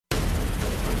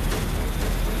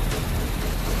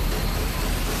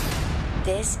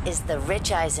This is the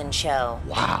Rich Eisen Show.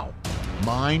 Wow.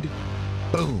 Mind,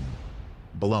 boom,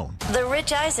 blown. The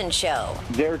Rich Eisen Show.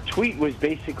 Their tweet was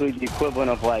basically the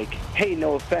equivalent of like, hey,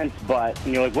 no offense, but,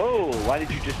 and you're like, whoa, why did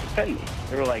you just defend me?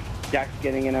 They were like, Dak's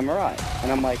getting an MRI.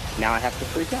 And I'm like, now I have to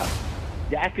freak out.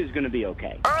 Dak is going to be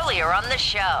okay. Earlier on the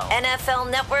show, NFL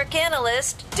Network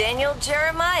analyst Daniel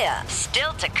Jeremiah.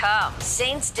 Still to come,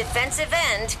 Saints defensive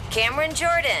end Cameron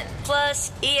Jordan.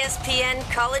 Plus, ESPN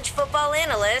college football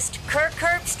analyst Kirk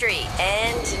Herbstreit.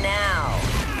 And now,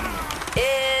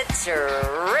 it's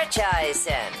Rich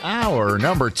Eisen. Hour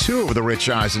number 2 of the Rich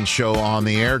Eisen Show on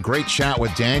the air. Great chat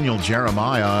with Daniel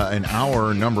Jeremiah in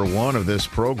hour number 1 of this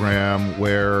program,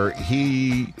 where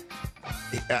he,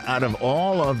 out of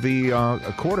all of the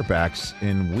quarterbacks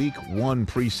in week 1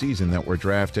 preseason that were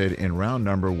drafted in round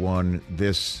number 1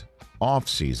 this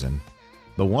offseason,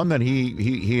 the one that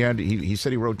he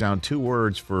said he wrote down 2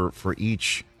 words for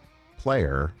each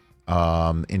player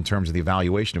in terms of the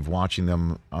evaluation of watching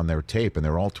them on their tape, and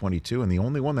they're all 22, and the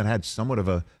only one that had somewhat of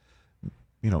a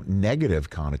negative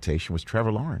connotation was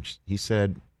Trevor Lawrence. He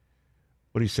said,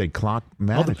 what did he say? Clock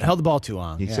management. Held the ball too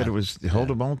long. He said it was hold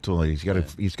the ball too long. He's got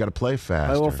to play faster.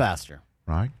 Play a little faster,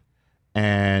 right?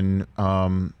 And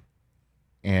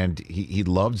he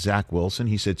loved Zach Wilson.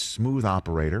 He said smooth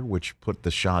operator, which put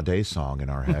the Sade song in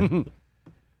our head.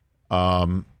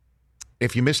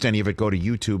 If you missed any of it, go to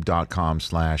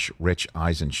youtube.com/Rich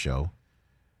Eisen Show.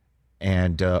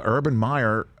 And Urban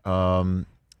Meyer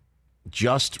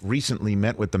just recently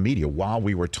met with the media while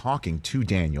we were talking to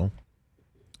Daniel,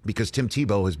 because Tim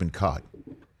Tebow has been cut.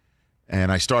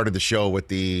 And I started the show with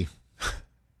the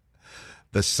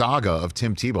saga of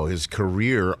Tim Tebow, his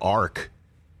career arc,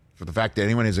 for the fact that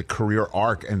anyone has a career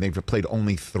arc and they've played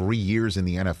only 3 years in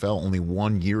the NFL, only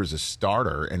 1 year as a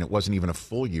starter, and it wasn't even a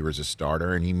full year as a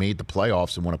starter, and he made the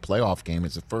playoffs and won a playoff game.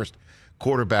 It's the first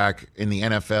quarterback in the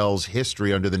NFL's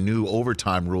history under the new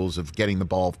overtime rules of getting the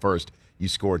ball first. You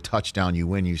score a touchdown, you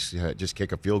win. You just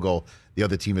kick a field goal, the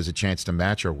other team has a chance to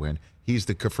match or win. He's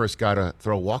the first guy to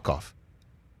throw a walk-off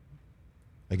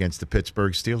against the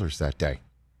Pittsburgh Steelers that day.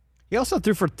 He also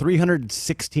threw for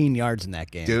 316 yards in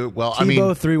that game. Dude, well,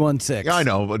 Tebow 316. Yeah, I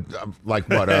know, but like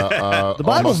what? The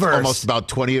Bible verse. Almost about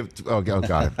 20 of. Oh,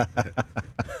 got it.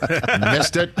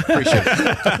 Missed it. Appreciate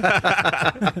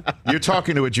it. You're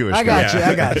talking to a Jewish guy.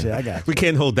 I got you. We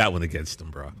can't hold that one against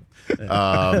him, bro.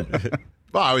 Well,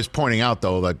 I was pointing out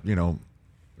though that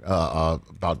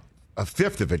about a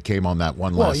fifth of it came on that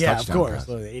one last touchdown. Of course. Pass.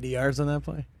 So 80 yards on that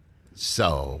play.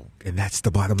 So, and that's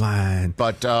the bottom line.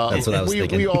 But that's what I was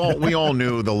thinking. we all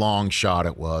knew the long shot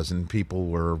it was, and people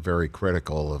were very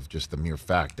critical of just the mere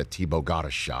fact that Tebow got a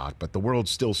shot. But the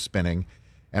world's still spinning,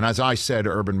 and as I said,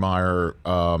 Urban Meyer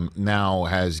now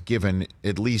has given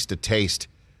at least a taste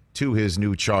to his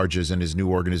new charges and his new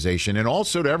organization, and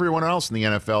also to everyone else in the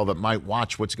NFL that might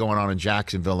watch what's going on in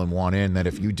Jacksonville and want in. That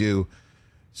if you do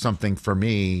something for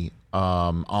me,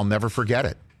 I'll never forget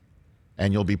it.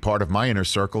 And you'll be part of my inner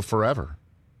circle forever.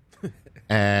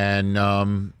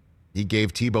 And he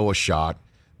gave Tebow a shot.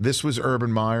 This was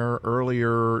Urban Meyer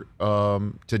earlier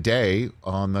today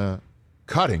on the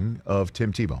cutting of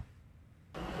Tim Tebow.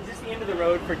 Is this the end of the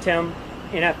road for Tim,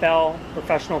 NFL,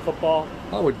 professional football?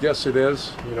 I would guess it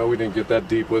is. We didn't get that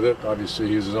deep with it. Obviously,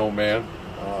 he's his own man.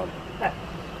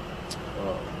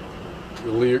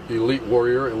 Elite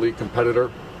warrior, elite competitor,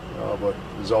 but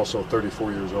he's also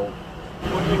 34 years old.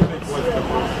 What do you think was the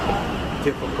most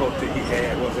difficulty he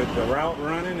had? Was it the route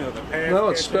running or the pass? No,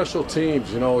 it's special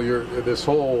teams. This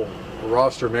whole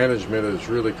roster management is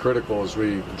really critical as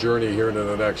we journey here into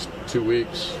the next 2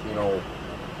 weeks.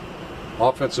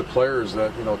 Offensive players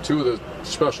that, 2 of the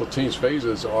special teams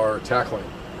phases are tackling.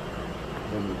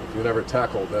 And if you never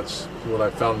tackled, that's what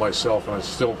I found myself, and I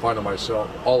still find myself,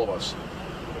 all of us.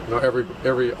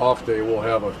 Every off day we'll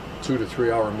have a 2 to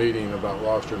 3 hour meeting about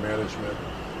roster management.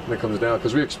 And it comes down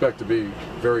because we expect to be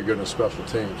very good in special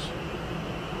teams,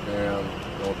 and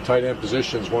tight end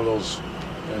position is one of those,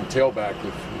 and tailback.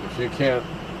 If you can't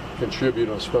contribute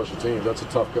on special teams, that's a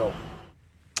tough go.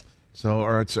 So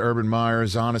it's Urban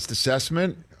Meyer's honest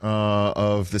assessment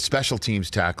of the special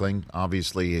teams tackling.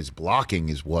 Obviously, his blocking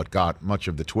is what got much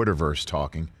of the Twitterverse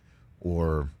talking,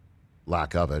 or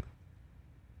lack of it.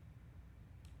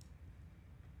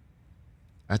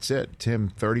 That's it. Tim,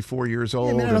 34 years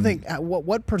old. I don't think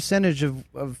what percentage of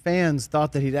fans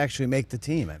thought that he'd actually make the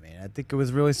team. I think it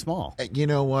was really small. You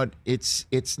know what?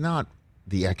 It's not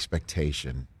the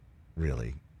expectation,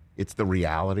 really. It's the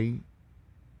reality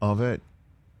of it.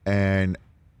 And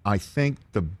I think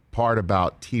the part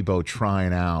about Tebow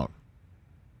trying out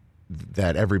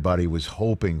that everybody was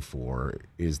hoping for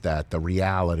is that the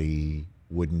reality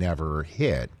would never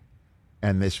hit.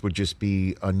 And this would just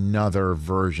be another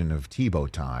version of Tebow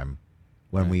time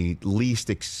when we least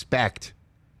expect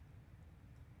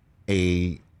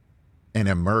an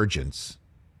emergence,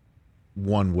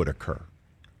 one would occur.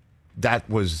 That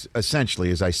was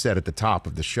essentially, as I said at the top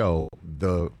of the show,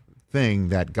 the thing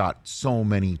that got so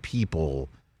many people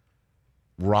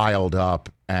riled up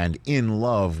and in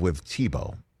love with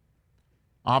Tebow.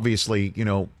 Obviously, you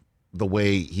know, the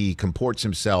way he comports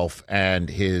himself and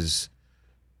his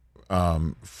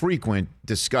frequent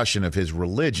discussion of his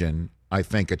religion, I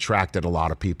think, attracted a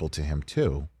lot of people to him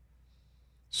too.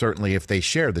 Certainly if they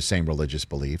share the same religious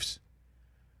beliefs.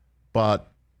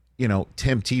 But, you know,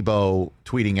 Tim Tebow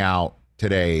tweeting out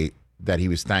today that he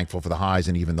was thankful for the highs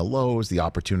and even the lows, the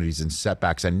opportunities and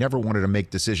setbacks. I never wanted to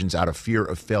make decisions out of fear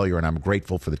of failure, and I'm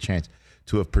grateful for the chance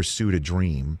to have pursued a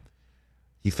dream.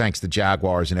 He thanks the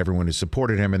Jaguars and everyone who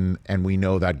supported him, and we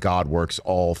know that God works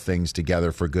all things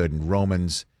together for good. In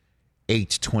Romans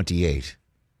 8:28.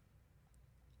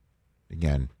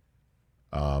 Again,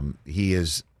 he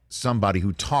is somebody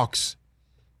who talks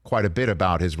quite a bit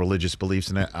about his religious beliefs,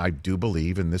 and I do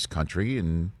believe in this country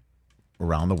and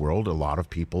around the world, a lot of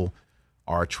people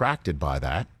are attracted by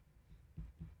that.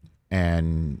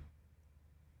 And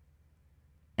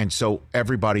so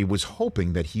everybody was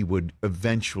hoping that he would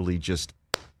eventually just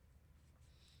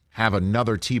have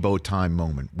another Tebow time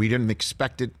moment. We didn't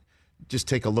expect it. Just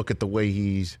take a look at the way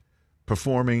he's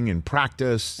performing in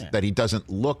practice, that he doesn't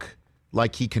look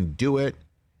like he can do it.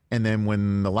 And then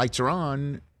when the lights are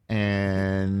on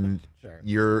and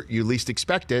you least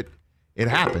expect it, it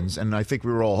happens. And I think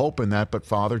we were all hoping that, but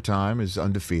Father Time is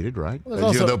undefeated, right?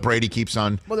 Well, Even though Brady keeps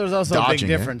on there's also a big dodging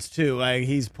it. difference, too. Like,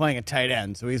 he's playing a tight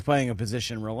end, so he's playing a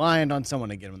position reliant on someone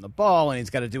to get him the ball, and he's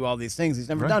got to do all these things he's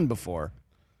never done before.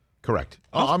 Correct.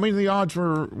 I mean, the odds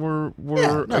were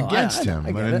against him,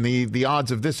 and the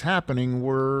odds of this happening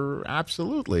were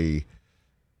absolutely,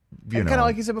 kind of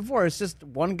like you said before. It's just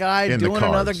one guy doing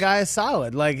another guy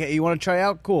solid. Like, hey, you want to try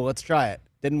out? Cool, let's try it.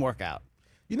 Didn't work out.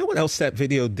 You know what else that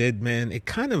video did, man? It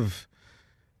kind of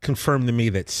confirmed to me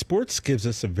that sports gives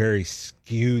us a very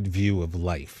skewed view of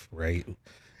life, right?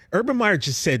 Urban Meyer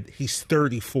just said he's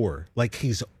 34, like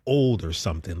he's old or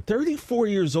something. 34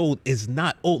 years old is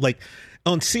not old. Like,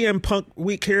 on CM Punk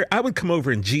week here, I would come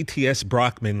over and GTS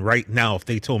Brockman right now if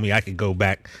they told me I could go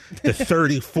back to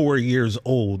 34 years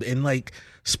old. And like,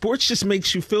 sports just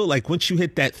makes you feel like once you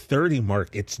hit that 30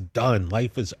 mark, it's done.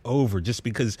 Life is over just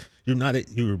because you're not at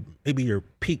maybe your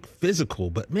peak physical.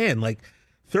 But man, like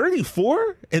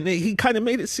 34, and then he kind of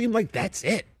made it seem like that's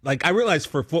it. Like, I realize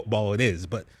for football it is,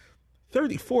 but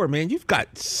 34, man,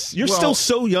 you're still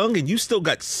so young and you still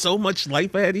got so much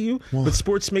life ahead of you, but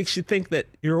sports makes you think that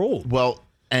you're old. Well,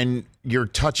 and you're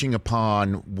touching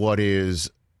upon what is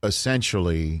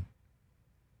essentially,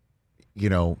 you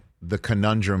know, the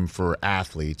conundrum for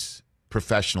athletes,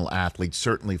 professional athletes,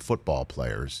 certainly football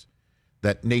players,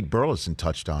 that Nate Burleson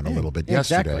touched on a little bit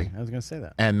yesterday. Exactly. I was going to say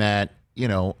that. And that, you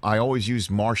know, I always use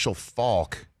Marshall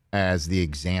Faulk as the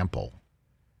example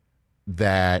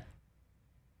that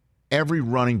every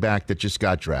running back that just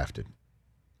got drafted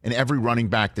and every running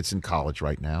back that's in college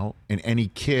right now and any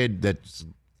kid that's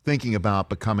thinking about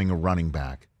becoming a running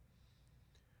back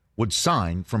would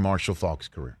sign for Marshall Faulk's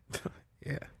career.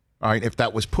 Yeah. All right, if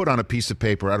that was put on a piece of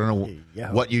paper, I don't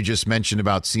know what you just mentioned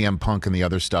about CM Punk and the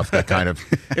other stuff that kind of...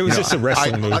 It was just a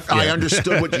wrestling move. I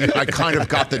understood what I kind of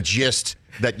got the gist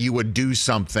that you would do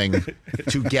something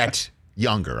to get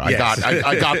younger. I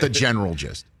got the general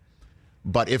gist.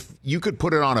 But if you could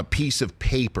put it on a piece of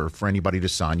paper for anybody to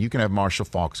sign, you can have Marshall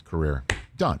Faulk's career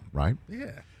done, right?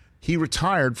 Yeah. He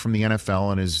retired from the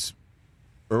NFL in his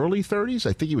early 30s.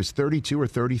 I think he was 32 or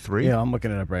 33. Yeah, I'm looking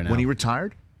it up right now. When he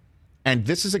retired. And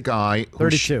this is a guy who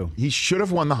 32. He should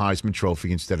have won the Heisman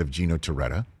Trophy instead of Gino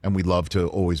Torretta. And we love to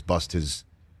always bust his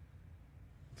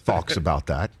Faulks about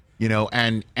that. You know,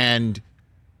 and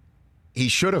he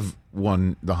should have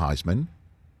won the Heisman.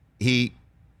 He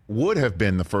would have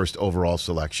been the first overall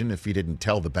selection if he didn't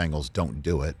tell the Bengals don't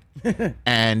do it.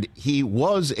 And he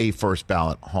was a first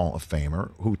ballot Hall of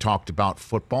Famer who talked about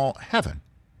football heaven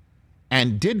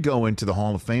and did go into the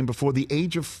Hall of Fame before the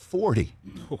age of 40.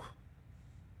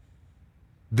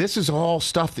 This is all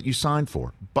stuff that you signed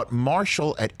for. But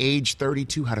Marshall at age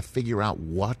 32 had to figure out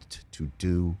what to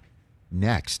do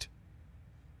next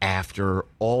after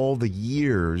all the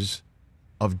years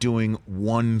of doing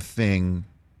one thing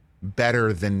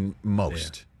better than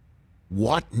most. Yeah.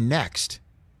 What next?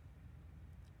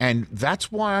 And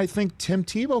that's why I think Tim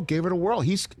Tebow gave it a whirl.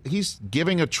 He's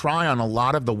giving a try on a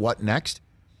lot of the what next.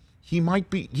 He might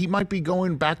be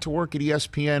going back to work at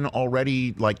ESPN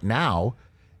already, like now,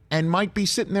 and might be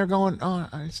sitting there going,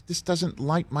 this doesn't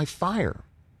light my fire.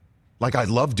 Like, I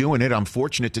love doing it. I'm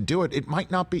fortunate to do it. It might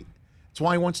not be. That's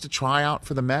why he wants to try out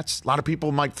for the Mets. A lot of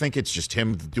people might think it's just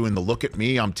him doing the look at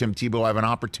me. I'm Tim Tebow. I have an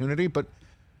opportunity. But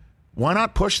why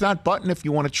not push that button if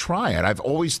you want to try it? I've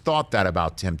always thought that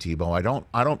about Tim Tebow.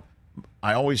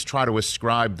 I always try to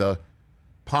ascribe the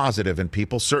positive in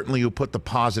people, certainly who put the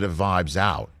positive vibes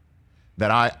out. That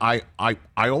I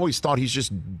always thought he's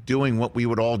just doing what we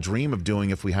would all dream of doing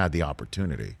if we had the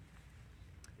opportunity.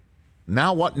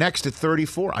 Now what next at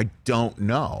 34? I don't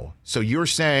know. So you're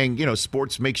saying,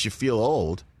 sports makes you feel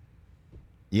old.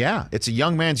 Yeah, it's a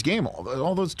young man's game.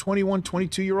 All those 21,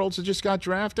 22-year-olds that just got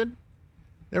drafted,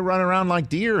 they're running around like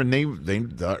deer, and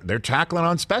they're tackling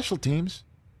on special teams.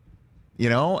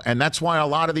 And that's why a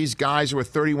lot of these guys who are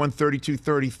 31, 32,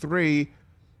 33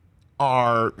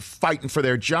 are fighting for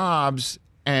their jobs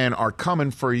and are coming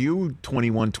for you,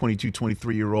 21, 22,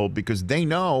 23-year-old, because they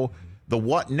know the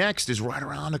what next is right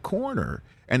around the corner.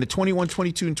 And the 21,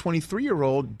 22, and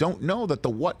 23-year-old don't know that the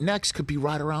what next could be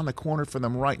right around the corner for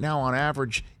them right now. On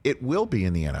average, it will be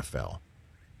in the NFL.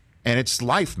 And it's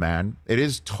life, man. It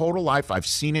is total life. I've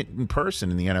seen it in person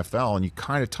in the NFL, and you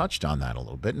kind of touched on that a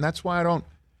little bit. And that's why I don't,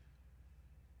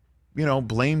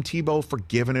 blame Tebow for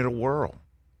giving it a whirl.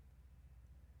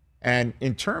 And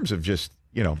in terms of just,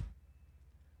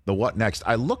 the what next,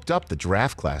 I looked up the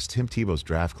draft class, Tim Tebow's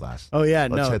draft class. Oh, yeah,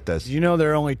 Let's hit this.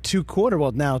 There are only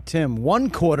one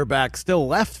quarterback still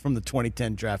left from the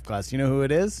 2010 draft class. You know who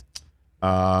it is?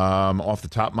 Off the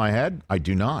top of my head, I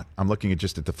do not. I'm looking at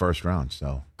the first round.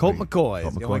 So Colt McCoy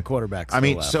is the only quarterback still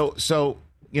left. So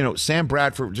Sam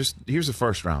Bradford, here's the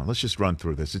first round. Let's just run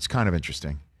through this. It's kind of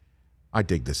interesting. I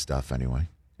dig this stuff anyway.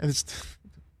 And it's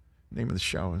the name of the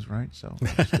show is right, so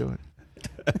let's do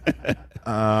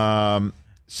it.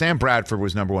 Sam Bradford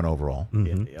was number 1 overall.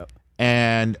 Mm-hmm. Yep.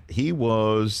 And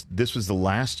this was the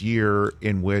last year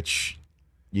in which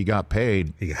you got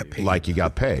paid, like you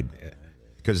got paid.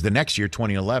 Because the next year,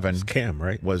 2011, was Cam,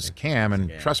 right? Cam.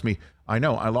 And trust me, I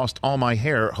know I lost all my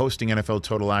hair hosting NFL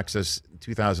Total Access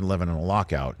 2011 in a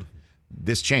lockout.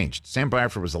 This changed. Sam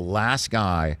Bradford was the last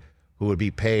guy who would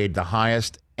be paid the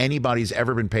highest anybody's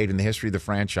ever been paid in the history of the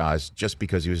franchise just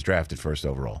because he was drafted first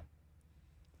overall.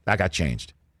 That got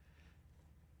changed.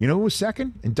 You know who was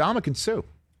second? Ndamukong Suh.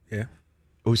 Yeah.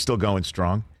 Who's still going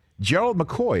strong. Gerald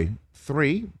McCoy,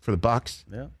 3 for the Bucks.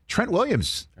 Yeah. Trent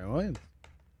Williams.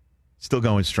 Still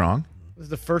going strong. It was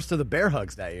the first of the bear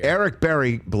hugs that year. Eric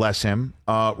Berry, bless him.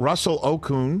 Russell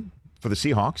Okung for the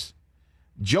Seahawks.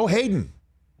 Joe Hayden,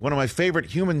 one of my favorite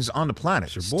humans on the planet.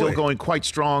 Still going quite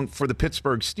strong for the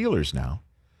Pittsburgh Steelers now.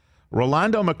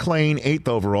 Rolando McClain, 8th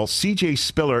overall. C.J.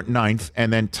 Spiller, 9th.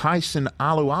 And then Tyson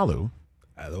Alualu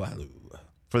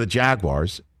for the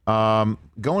Jaguars.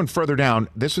 Going further down,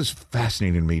 this was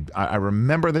fascinating to me. I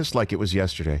remember this like it was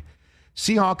yesterday.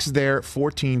 Seahawks there,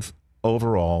 14th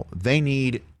overall. They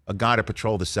need a guy to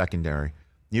patrol the secondary.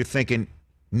 You're thinking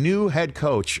new head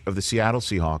coach of the Seattle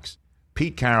Seahawks,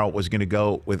 Pete Carroll, was going to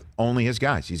go with only his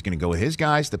guys. He's going to go with his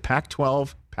guys, the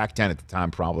Pac-12, Pac-10 at the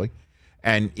time probably,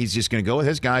 and he's just going to go with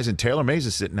his guys, and Taylor Mays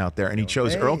is sitting out there, and he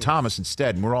chose Earl Thomas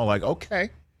instead, and we're all like,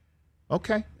 okay.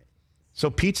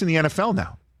 So Pete's in the NFL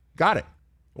now. Got it.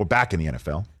 Or back in the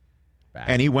NFL.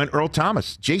 And he went Earl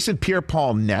Thomas. Jason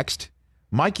Pierre-Paul next.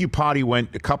 Mike Iupati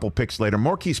went a couple picks later.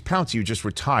 Maurkice Pouncey, who just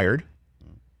retired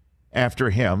after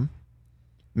him.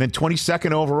 And then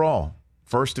 22nd overall.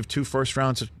 First of 2 first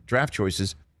rounds of draft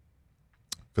choices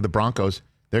for the Broncos.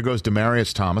 There goes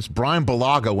Demaryius Thomas. Brian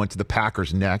Bulaga went to the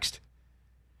Packers next.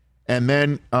 And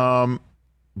then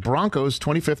Broncos,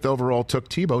 25th overall, took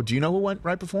Tebow. Do you know who went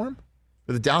right before him?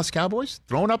 For the Dallas Cowboys?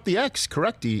 Throwing up the X,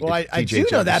 correct? I do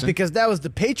know that because that was the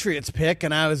Patriots pick,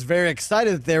 and I was very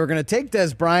excited that they were going to take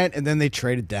Dez Bryant, and then they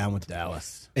traded down with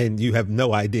Dallas. And you have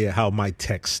no idea how my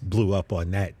text blew up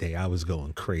on that day. I was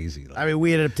going crazy.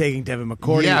 We ended up taking Devin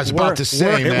McCourty. Yeah, I was about to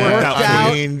say,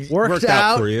 man. Worked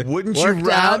out for you. Wouldn't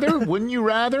you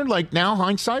rather? Like now,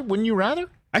 hindsight, wouldn't you rather?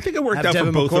 I think it worked out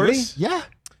for both of us. Yeah.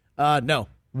 No.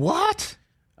 What?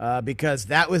 Because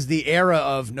that was the era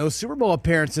of no Super Bowl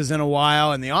appearances in a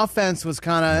while, and the offense was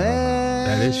kind of.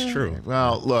 That is true.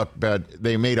 Well, look,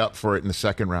 they made up for it in the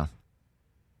second round.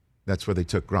 That's where they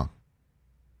took Gronk.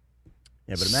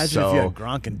 Yeah, but imagine if you had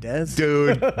Gronk and Dez,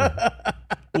 dude.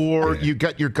 Or you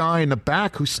got your guy in the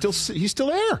back who's still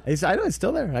there. I know he's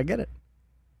still there. I get it.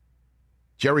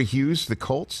 Jerry Hughes, the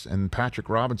Colts, and Patrick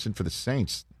Robinson for the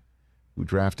Saints, who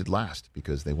drafted last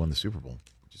because they won the Super Bowl.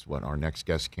 Which is what our next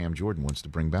guest, Cam Jordan, wants to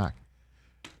bring back.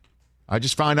 I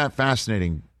just find that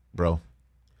fascinating, bro.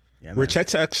 Yeah, Rich,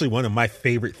 that's actually one of my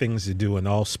favorite things to do in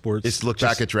all sports. Is look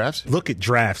back at drafts? Look at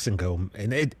drafts and go,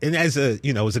 and as a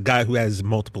guy who has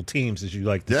multiple teams, as you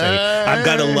like to say, I've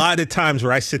got a lot of times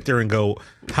where I sit there and go,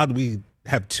 how do we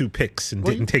have 2 picks and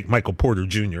didn't take Michael Porter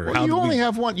Jr.? Well, you only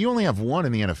have one. You only have one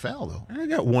in the NFL, though. I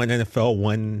got one NFL,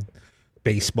 one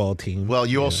baseball team. Well,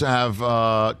 you also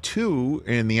have 2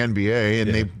 in the NBA,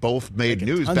 and they both made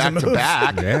news back to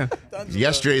back. Yeah.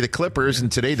 Yesterday, the Clippers,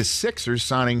 and today, the Sixers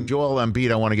signing Joel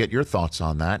Embiid. I want to get your thoughts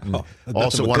on that. And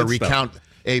also want to recount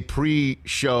a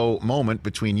pre-show moment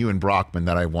between you and Brockman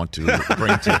that I want to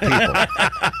bring to the people.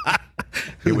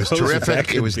 It was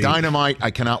terrific. It was dynamite.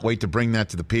 I cannot wait to bring that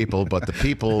to the people. But the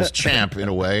people's champ, in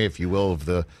a way, if you will, of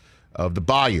the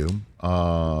Bayou,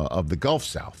 of the Gulf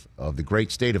South, of the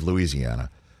great state of Louisiana,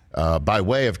 by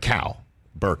way of Cal,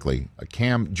 Berkeley,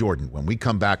 Cam Jordan. When we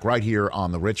come back right here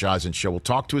on the Rich Eisen Show, we'll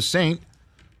talk to a Saint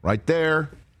right there.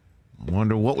 I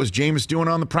wonder what was Jameis doing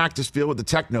on the practice field with the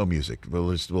techno music.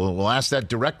 We'll ask that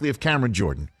directly of Cameron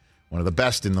Jordan, one of the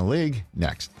best in the league,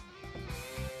 next.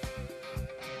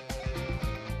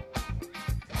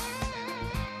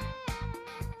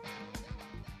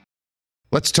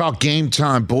 Let's talk Game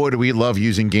Time. Boy, do we love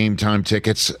using Game Time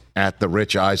tickets at the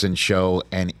Rich Eisen Show.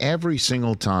 And every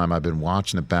single time I've been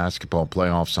watching the basketball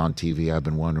playoffs on TV, I've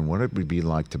been wondering what it would be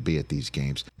like to be at these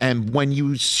games. And when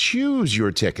you choose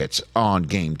your tickets on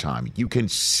Game Time, you can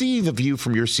see the view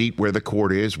from your seat where the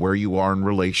court is, where you are in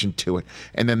relation to it,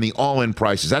 and then the all-in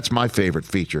prices. That's my favorite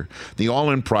feature. The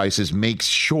all-in prices makes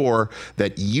sure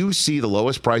that you see the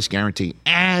lowest price guarantee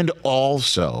and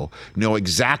also know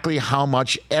exactly how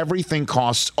much everything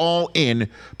costs all in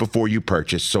before you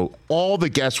purchase. So all the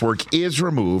guesswork is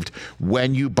removed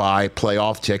when you buy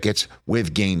playoff tickets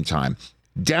with Game Time.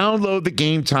 Download the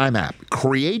Game Time app,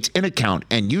 create an account,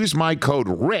 and use my code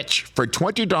RICH for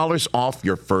 $20 off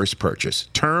your first purchase.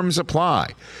 Terms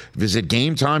apply. Visit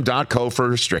GameTime.co for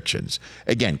restrictions.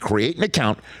 Again, create an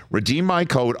account, redeem my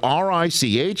code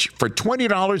RICH for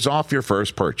 $20 off your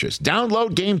first purchase.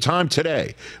 Download Game Time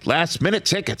today. Last minute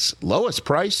tickets, lowest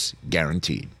price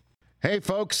guaranteed. Hey,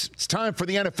 folks, it's time for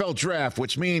the NFL draft,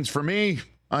 which means for me,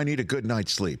 I need a good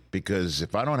night's sleep because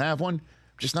if I don't have one, I'm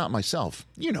just not myself.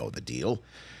 You know the deal.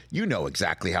 You know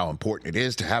exactly how important it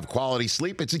is to have quality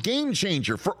sleep. It's a game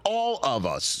changer for all of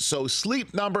us. So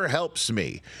Sleep Number helps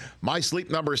me. My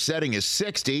Sleep Number setting is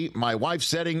 60. My wife's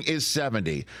setting is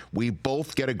 70. We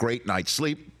both get a great night's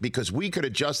sleep because we could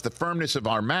adjust the firmness of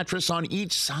our mattress on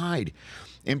each side.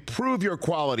 Improve your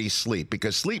quality sleep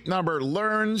because Sleep Number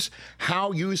learns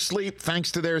how you sleep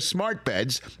thanks to their smart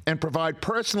beds and provide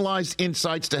personalized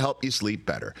insights to help you sleep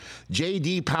better.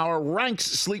 J.D. Power ranks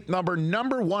Sleep Number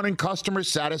 #1 in customer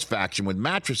satisfaction with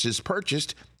mattresses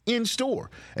purchased in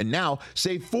store. And now,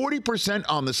 save 40%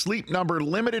 on the Sleep Number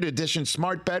limited edition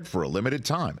smart bed for a limited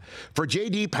time. For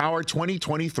J.D. Power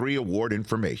 2023 award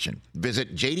information,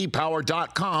 visit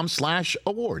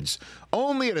jdpower.com/awards.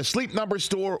 Only at a Sleep Number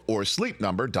store or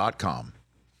sleepnumber.com.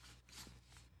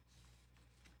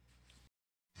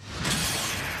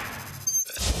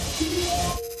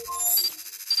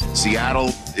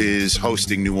 Seattle is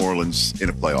hosting New Orleans in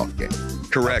a playoff game.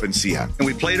 Correct. Up in Seattle. And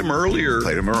we played them earlier.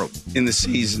 Played them early in the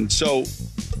season. So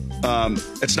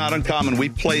it's not uncommon. We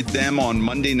played them on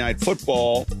Monday Night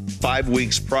Football 5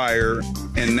 weeks prior,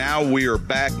 and now we are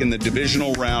back in the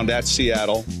divisional round at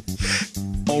Seattle.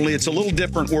 Only it's a little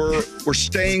different. We're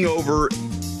staying over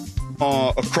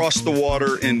across the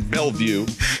water in Bellevue.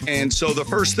 And so the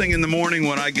first thing in the morning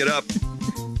when I get up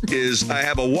is I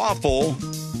have a waffle,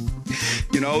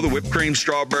 you know, the whipped cream,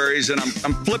 strawberries, and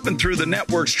I'm flipping through the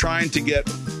networks trying to get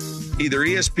either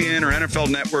ESPN or NFL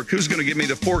Network. Who's going to give me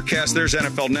the forecast? There's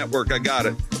NFL Network. I got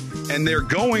it. And they're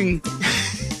going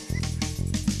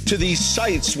to these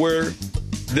sites where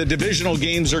the divisional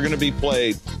games are going to be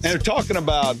played. And they're talking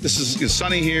about this is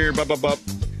sunny here, blah, blah, blah.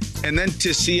 And then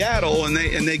to Seattle, and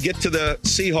they get to the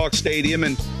Seahawks Stadium,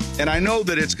 and I know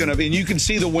that it's going to be, and you can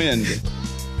see the wind.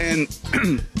 And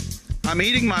I'm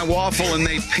eating my waffle, and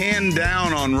they pan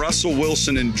down on Russell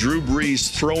Wilson and Drew Brees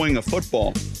throwing a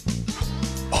football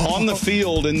on the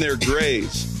field in their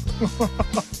grays.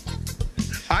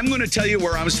 I'm going to tell you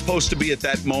where I'm supposed to be at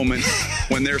that moment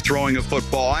when they're throwing a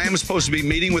football. I am supposed to be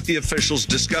meeting with the officials,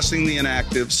 discussing the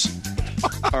inactives,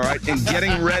 all right, and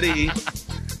getting ready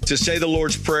to say the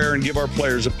Lord's Prayer and give our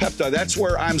players a pep talk. That's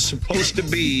where I'm supposed to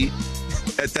be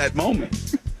at that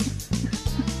moment.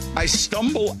 I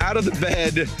stumble out of the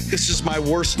bed. This is my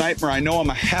worst nightmare. I know I'm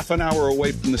a half an hour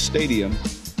away from the stadium,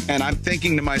 and I'm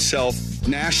thinking to myself,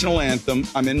 national anthem,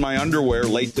 I'm in my underwear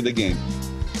late to the game,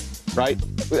 right?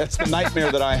 That's the nightmare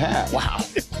that I have. Wow.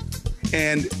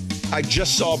 And I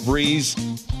just saw Breeze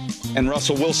and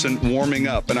Russell Wilson warming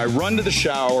up. And I run to the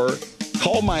shower,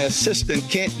 call my assistant,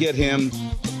 can't get him.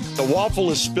 The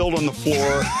waffle is spilled on the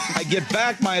floor. I get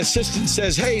back, my assistant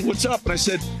says, hey, what's up? And I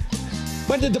said,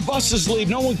 when did the buses leave?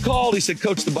 No one called. He said,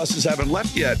 Coach, the buses haven't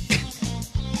left yet.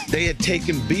 They had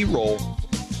taken B-roll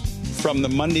from the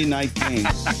Monday night game.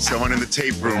 Someone in the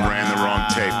tape room ran the wrong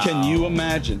tape. Can you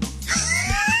imagine?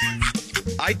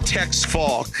 I text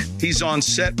Falk. He's on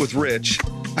set with Rich.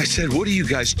 I said, what are you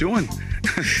guys doing?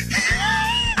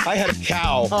 I had a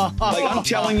cow. Like, I'm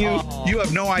telling you, you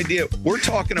have no idea. We're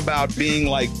talking about being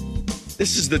like,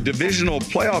 this is the divisional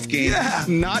playoff game,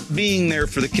 not being there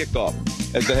for the kickoff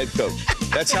as the head coach.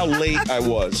 That's how late I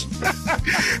was.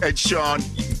 And Sean,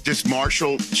 just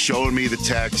Marshall showed me the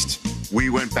text. We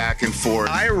went back and forth.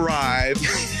 I arrived.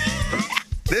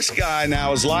 This guy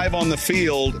now is live on the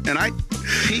field, and I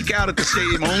peek out at the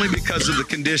stadium only because of the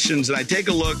conditions, and I take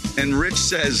a look, and Rich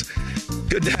says,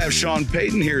 good to have Sean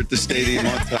Payton here at the stadium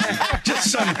on time.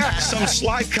 Just some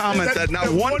sly comment that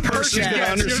not one person's going to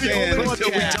understand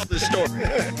until we tell this story.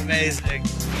 Amazing.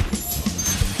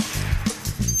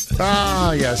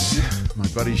 Ah, yes. My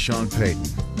buddy Sean Payton,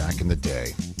 back in the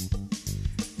day.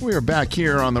 We are back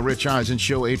here on the Rich Eisen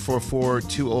Show,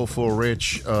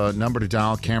 844-204-RICH. Number to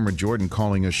dial, Cameron Jordan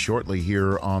calling us shortly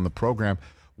here on the program.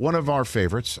 One of our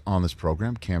favorites on this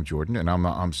program, Cam Jordan, and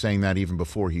I'm saying that even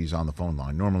before he's on the phone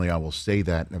line. Normally I will say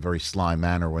that in a very sly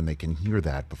manner when they can hear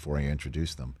that before I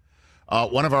introduce them.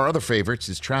 One of our other favorites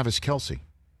is Travis Kelce,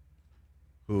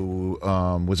 who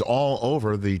was all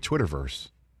over the Twitterverse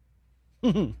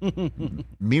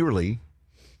merely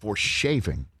for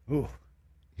shaving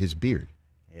his beard.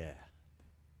 Yeah.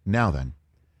 Now then,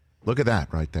 look at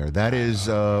that right there. That is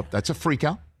that's a freak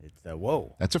out. It's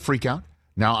whoa. That's a freak out.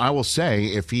 Now, I will say,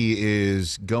 if he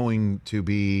is going to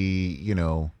be,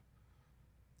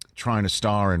 trying to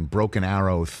star in Broken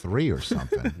Arrow 3 or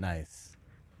something. Nice.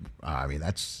 I mean,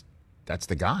 that's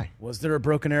the guy. Was there a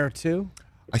Broken Arrow 2?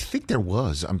 I think there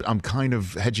was. I'm kind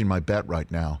of hedging my bet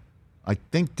right now. I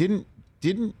think didn't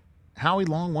Howie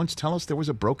Long once tell us there was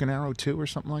a Broken Arrow 2 or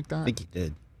something like that? I think he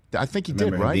did. I think he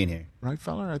did, right? Being here. Right,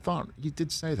 fella? I thought he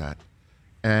did say that.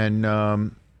 And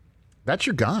that's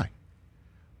your guy.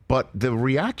 But the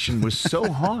reaction was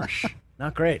so harsh.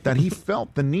 Not great. That he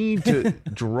felt the need to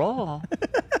draw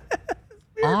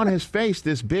on his face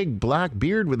this big black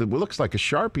beard with what looks like a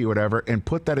Sharpie or whatever and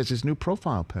put that as his new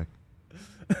profile pic.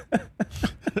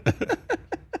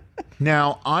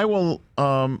 Now, I don't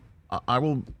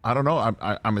know.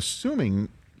 I'm assuming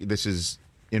this is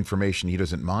information he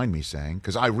doesn't mind me saying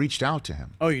because I reached out to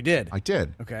him. Oh, you did? I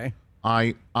did. Okay.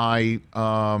 I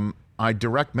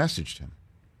direct messaged him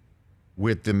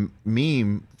with the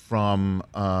meme from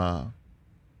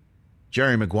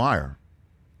Jerry Maguire,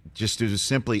 just to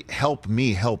simply help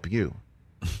me help you.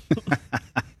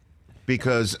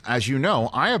 Because, as you know,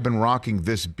 I have been rocking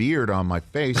this beard on my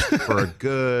face for a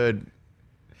good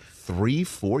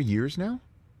 3-4 years now.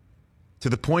 To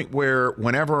the point where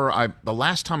the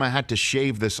last time I had to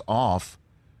shave this off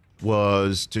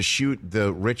was to shoot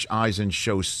the Rich Eisen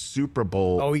Show Super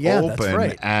Bowl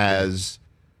Open as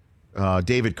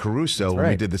David Caruso when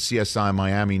we did the CSI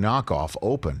Miami knockoff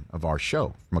Open of our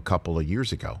show from a couple of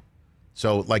years ago.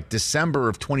 So like December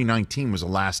of 2019 was the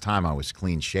last time I was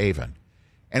clean shaven.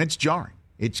 And it's jarring.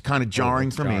 It's kind of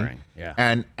jarring for me.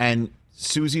 Yeah. And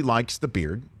Susie likes the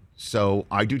beard, so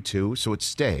I do too, so it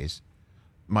stays.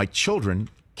 My children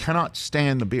cannot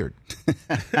stand the beard.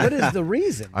 What is the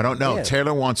reason? I don't know. Yeah.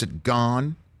 Taylor wants it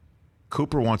gone.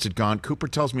 Cooper wants it gone. Cooper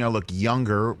tells me I look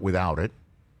younger without it,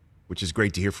 which is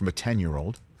great to hear from a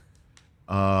 10-year-old.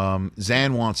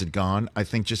 Zan wants it gone, I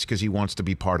think just because he wants to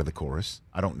be part of the chorus.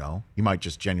 I don't know. He might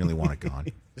just genuinely want it gone.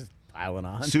 Just piling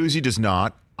on. Susie does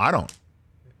not. I don't.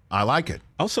 I like it.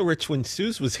 Also, Rich, when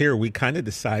Suze was here, we kind of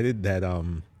decided that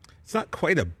it's not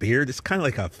quite a beard. It's kind of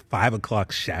like a 5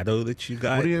 o'clock shadow that you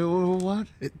got. What?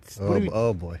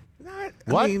 Oh boy.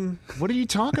 What? What are you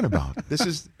talking about? This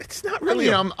is. It's not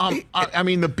really. I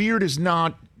mean, the beard is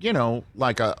not.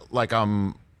 Like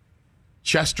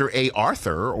Chester A.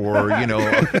 Arthur, or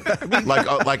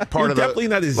like part of the. Definitely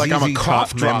not as like I'm a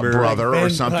cough drop brother or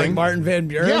something. Like Martin Van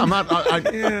Buren. Yeah, I'm not.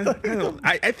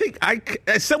 I think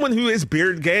as someone who is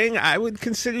beard gang, I would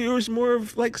consider yours more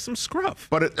of like some scruff.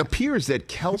 But it appears that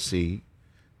Kelce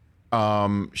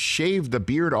shaved the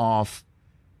beard off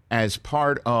as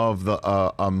part of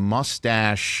a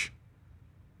mustache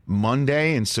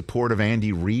Monday in support of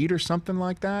Andy Reid or something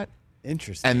like that.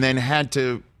 Interesting. And then had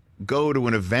to go to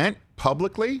an event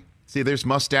publicly. See, there's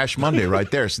Mustache Monday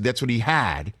right there. So that's what he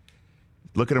had.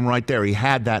 Look at him right there. He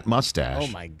had that mustache.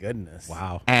 Oh, my goodness.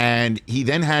 Wow. And he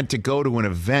then had to go to an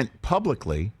event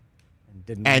publicly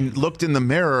and looked in the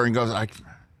mirror and goes, I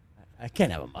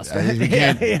can't have a mustache.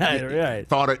 Right.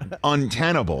 Thought it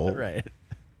untenable. Right.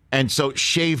 And so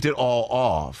shaved it all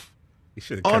off.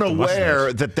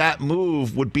 Unaware that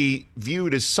move would be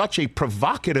viewed as such a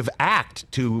provocative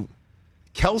act to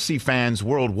Kelsey fans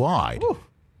worldwide. Ooh.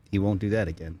 He won't do that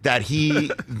again. That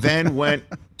he then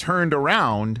turned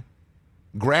around,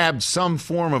 grabbed some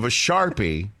form of a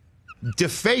Sharpie,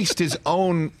 defaced his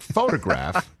own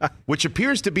photograph, which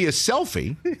appears to be a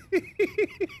selfie,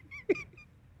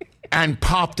 and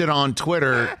popped it on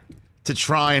Twitter to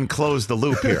try and close the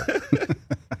loop here.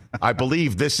 I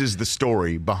believe this is the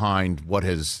story behind what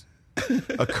has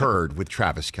occurred with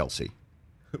Travis Kelce.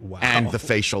 Wow. And the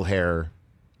facial hair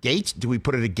gate. Do we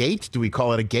put it a gate? Do we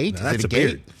call it a gate? No, is it a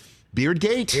gate? Beard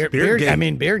gate? Beard gate. I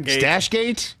mean, beard gate. Stash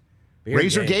gate?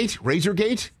 Razor gate? Razor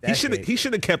gate? He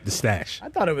should have kept the stash. I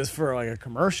thought it was for like a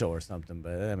commercial or something,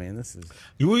 but I mean, this is.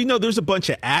 You know, there's a bunch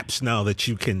of apps now that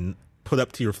you can put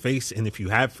up to your face, and if you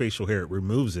have facial hair, it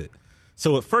removes it.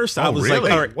 So at first I was like,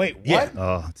 all right, wait, what? Yeah.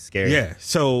 Oh, it's scary. Yeah.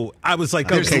 So I was like,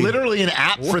 there's okay. literally an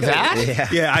app for that?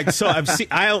 Yeah. I've seen.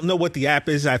 I don't know what the app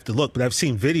is. I have to look, but I've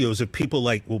seen videos of people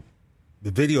the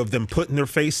video of them putting their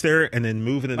face there and then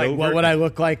moving it over. What would I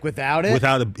look like without it?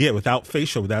 Without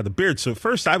facial, without a beard. So at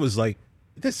first I was like,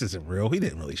 this isn't real. He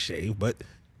didn't really shave, but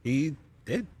he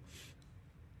did.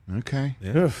 Okay.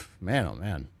 Yeah. Oof, man, oh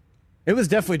man. It was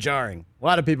definitely jarring. A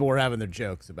lot of people were having their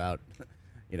jokes about,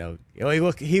 he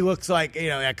looks like,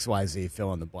 XYZ,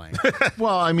 fill in the blank.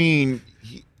 Well, I mean,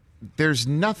 there's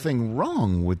nothing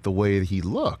wrong with the way he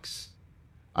looks.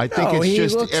 I think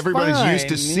it's just everybody's used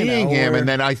to seeing him, and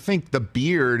then I think the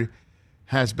beard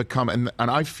has become, and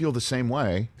I feel the same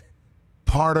way,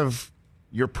 part of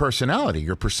your personality,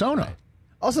 your persona. Right.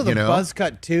 Also, the buzz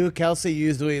cut, too. Kelsey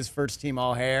usually is first team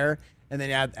all hair, and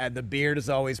then add the beard is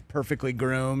always perfectly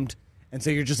groomed. And so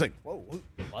you're just like, whoa,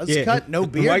 buzz cut, no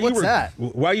beard? What's that?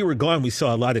 While you were gone, we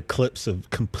saw a lot of clips of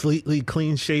completely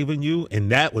clean-shaven you,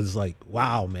 and that was like,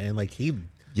 wow, man. Like, he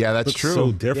that's true.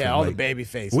 So different. Yeah, all the baby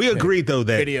face. We agreed, though,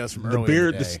 that videos from the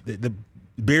beard, the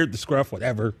beard, the scruff,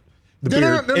 whatever.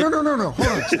 No. Hold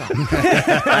on, stop.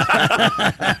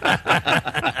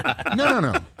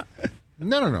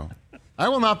 No. I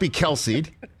will not be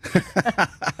Kelsey'd.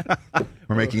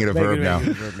 We're making it a verb now.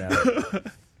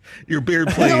 Your beard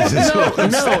plays. No.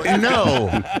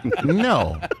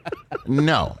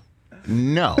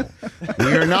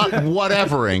 We are not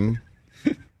whatevering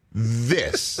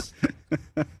this.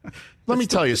 Let me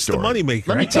tell you a story. The moneymaker.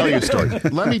 Let me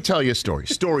tell you a story.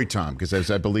 Story time, because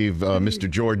as I believe Mr.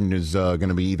 Jordan is going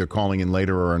to be either calling in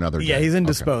later or another day. Yeah, he's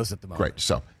indisposed at the moment. Great.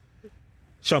 So,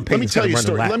 Sean let me tell you a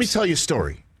story. Let me tell you a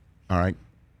story. All right.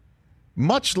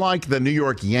 Much like the New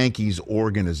York Yankees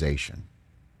organization,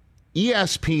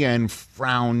 ESPN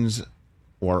frowns,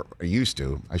 or used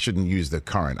to, I shouldn't use the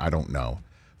current, I don't know,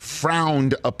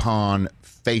 frowned upon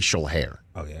facial hair.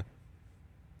 Oh, yeah.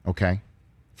 Okay?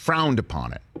 Frowned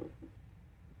upon it.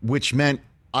 Which meant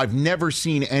I've never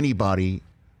seen anybody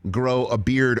grow a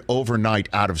beard overnight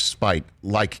out of spite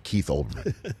like Keith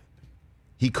Olbermann.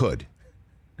 He could.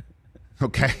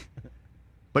 Okay?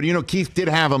 But, Keith did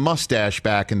have a mustache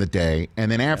back in the day,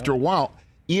 and then after a while,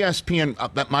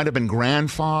 ESPN, that might have been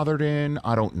grandfathered in.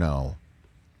 I don't know.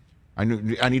 I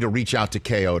need to reach out to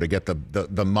KO to get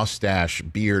the mustache,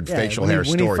 beard, facial hair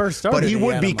story. He first started, but he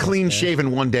would be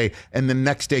clean-shaven one day, and the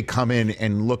next day come in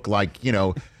and look like,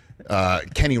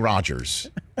 Kenny Rogers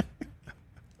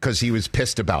because he was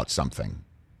pissed about something.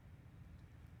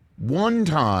 One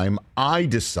time, I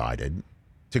decided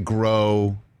to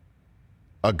grow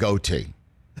a goatee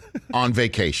on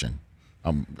vacation.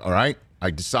 All right? I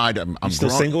decide I'm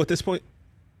still single at this point?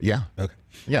 Yeah. Okay.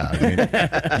 Yeah. I mean,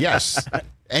 yes.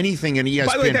 Anything in ESPN.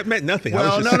 By the way, that meant nothing.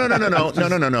 Well,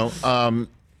 no.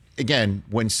 Again,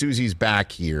 when Susie's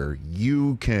back here,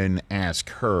 you can ask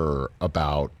her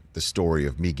about the story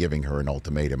of me giving her an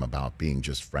ultimatum about being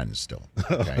just friends still.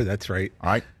 Okay? Oh, that's right.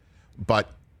 All right. But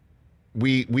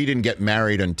we didn't get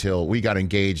married until we got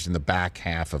engaged in the back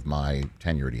half of my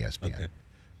tenure at ESPN. Okay.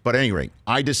 But at any rate,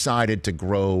 I decided to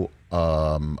grow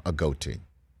a goatee.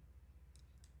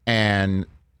 And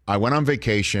I went on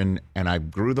vacation and I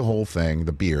grew the whole thing,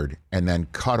 the beard, and then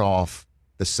cut off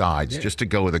the sides just to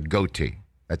go with a goatee.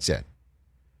 That's it.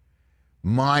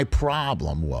 My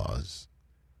problem was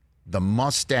the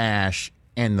mustache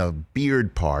and the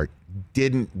beard part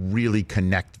didn't really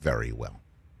connect very well.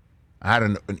 I had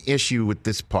an issue with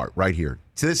this part right here.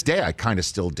 To this day, I kind of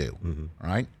still do,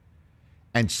 right?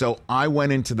 And so I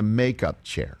went into the makeup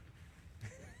chair.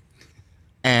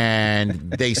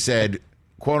 And they said,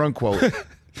 quote unquote,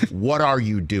 what are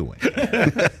you doing?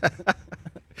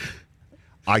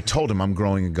 I told him I'm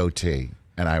growing a goatee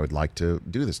and I would like to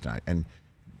do this tonight. And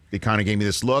he kind of gave me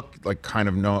this look, like kind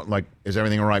of no, like, is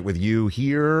everything all right with you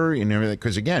here and everything?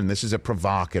 Because again, this is a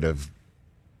provocative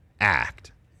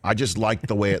act. I just liked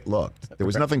the way it looked. There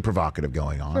was nothing provocative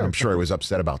going on. I'm sure I was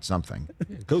upset about something.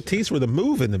 Goatees were the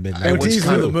move in the midnight. Goatees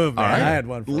were the move, man. Right. I had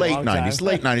one for late a long 90s, time.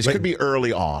 late 90s. Could be early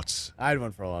aughts. I had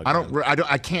one for a long time.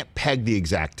 I can't peg the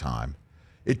exact time.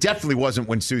 It definitely wasn't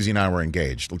when Susie and I were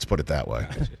engaged. Let's put it that way.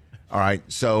 All right.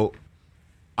 So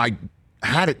I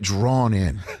had it drawn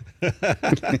in.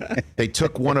 They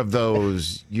took one of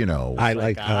those, eyeliner.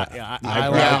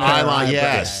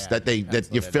 Yes, that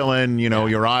you fill in,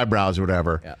 your eyebrows or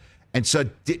whatever. Yeah. And so,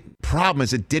 problem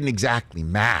is, it didn't exactly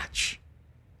match,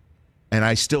 and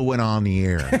I still went on the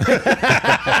air,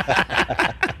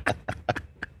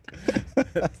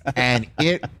 and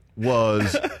it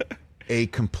was a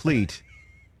complete,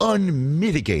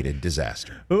 unmitigated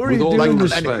disaster. Who are you With all doing due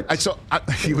this?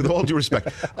 respect. With all due respect,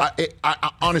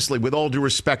 honestly, with all due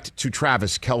respect to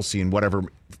Travis Kelce and whatever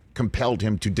compelled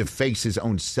him to deface his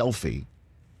own selfie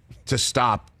to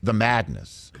stop the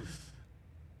madness.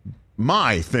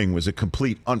 My thing was a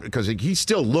complete because he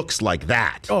still looks like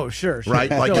that. Oh, sure.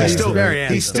 Right, like he's he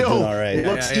very still Doing all right.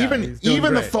 looks Yeah, even he's doing the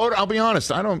great. photo. I'll be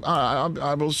honest. I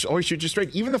will always shoot you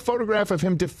straight. Even the photograph of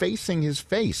him defacing his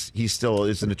face, he still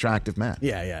is an attractive man.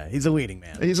 Yeah. He's a leading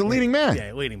man. He's a leading man.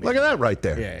 Yeah, leading man. Look at that right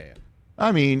there. Yeah.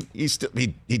 I mean, he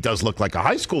does look like a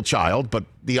high school child, but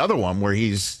the other one where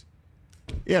he's,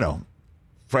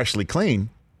 freshly clean.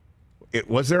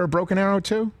 Was there a Broken Arrow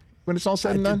too? When it's all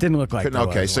said and done? It didn't look like there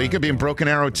Okay, was so he one. could be in Broken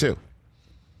Arrow too.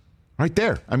 Right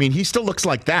there. I mean, he still looks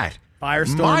like that.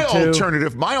 Firestorm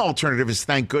 2. My alternative is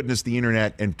thank goodness the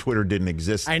internet and Twitter didn't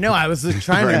exist. I know. I was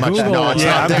trying Very to much. Google. No, it's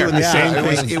not I'm there. doing the same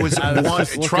thing. It was I was one.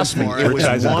 just looking Trust me, for it was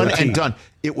Advertising one goatee. and done.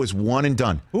 It was one and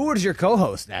done. Who was your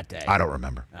co-host that day? I don't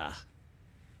remember.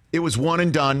 It was one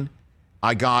and done.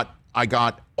 I got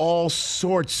all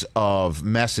sorts of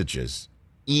messages,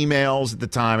 emails at the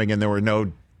time. Again, there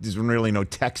was really no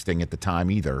texting at the time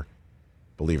either.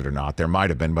 Believe it or not, there might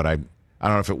have been, but I don't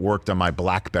know if it worked on my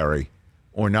BlackBerry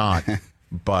or not.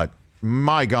 But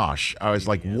my gosh, I was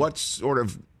like, what sort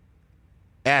of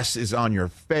S is on your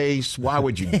face? Why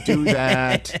would you do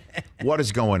that? What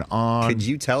is going on? Could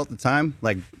you tell at the time,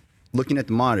 like looking at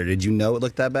the monitor, did you know it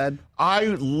looked that bad? I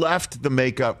left the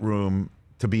makeup room,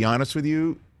 to be honest with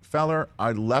you, feller,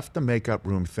 I left the makeup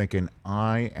room thinking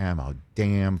I am a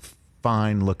damn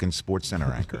fine-looking Sports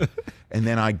Center anchor. And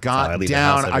then I got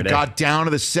down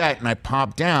to the set and I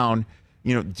popped down,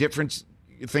 different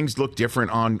things look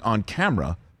different on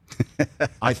camera.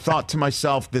 I thought to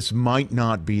myself, this might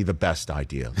not be the best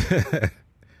idea.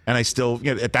 And I still,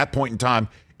 at that point in time,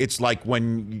 it's like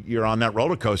when you're on that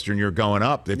roller coaster and you're going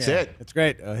up. That's it. It's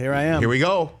great. Here I am. Here we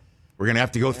go. We're going to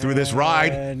have to go through this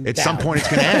ride. And At down. some point, it's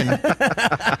going to end.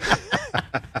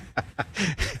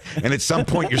 And at some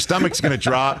point, your stomach's going to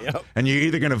drop, and you're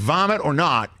either going to vomit or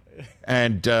not.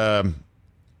 And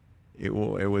it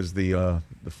was the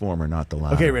former, not the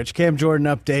latter. Okay, Rich. Cam Jordan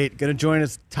update. Going to join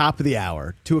us top of the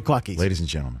hour, 2:00 Eastern. Ladies and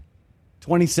gentlemen.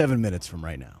 27 minutes from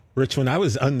right now. Rich, when I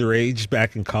was underage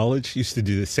back in college, used to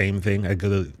do the same thing. I'd go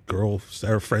to girls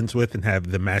I was friends with and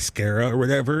have the mascara or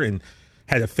whatever, and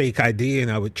had a fake ID, and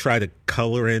I would try to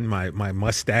color in my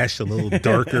mustache a little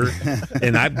darker.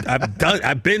 And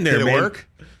I've been there, Did it man. work?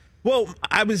 Well,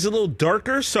 I was a little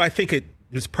darker, so I think it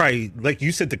was probably, like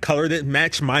you said, the color didn't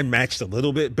match. Mine matched a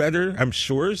little bit better, I'm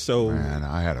sure. So, Man,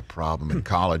 I had a problem in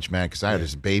college, man, because I had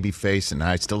this baby face, and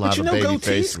I still have but a baby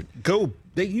face.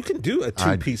 You can do a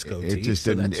two-piece goatee. It just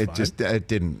so didn't. that's fine. It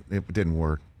didn't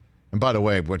work. And by the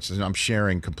way, I'm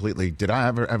sharing completely.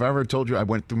 Have I ever told you I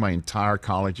went through my entire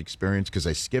college experience because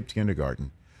I skipped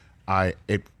kindergarten?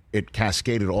 It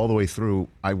cascaded all the way through.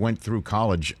 I went through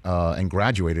college and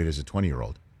graduated as a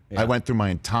 20-year-old. I went through my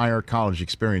entire college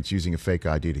experience using a fake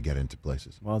ID to get into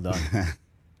places. Well done.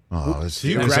 So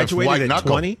you graduated at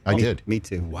 20? I did. Me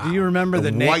too. Wow. Do you remember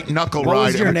the name? white knuckle what ride.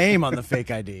 was your name on the fake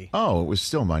ID? Oh, it was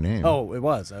still my name. Oh, it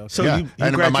was. Okay. So yeah. you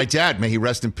And gradu- my dad, may he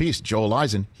rest in peace, Joel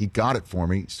Eisen, he got it for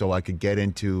me so I could get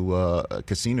into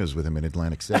casinos with him in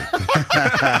Atlantic City.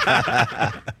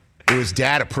 It was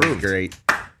dad approved. Great.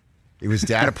 It was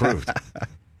dad approved.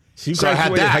 So you So I had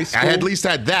graduated that. high school? I at least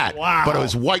had that. Wow. But it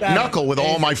was white That is knuckle with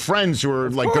all my friends who were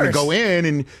like going to course. go in,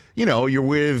 and you're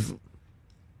with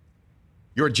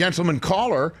you're a gentleman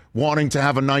caller wanting to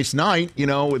have a nice night,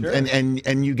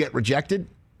 and you get rejected,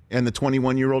 and the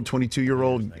 21-year-old,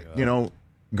 22-year-old,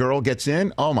 girl gets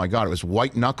in. Oh my God, it was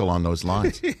white knuckle on those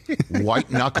lines.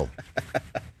 White knuckle.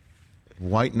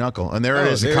 White knuckle. And there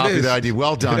it is, a there it copy of is. the ID.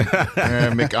 Well done,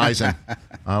 Mick Eisen.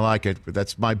 I like it. But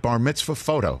that's my bar mitzvah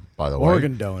photo, by the way.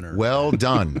 Organ donor. Well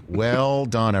done. Well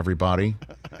done, everybody.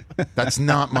 That's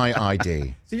not my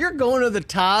ID. So you're going to the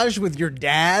Taj with your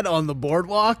dad on the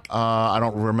boardwalk? I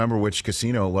don't remember which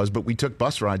casino it was, but we took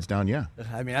bus rides down, yeah.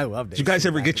 I mean, I loved it. Did you guys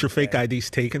ever get your fake IDs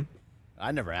taken?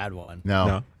 I never had one.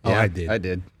 No. Oh, Yeah, I did. I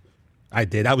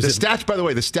did. I was By the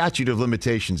way, the statute of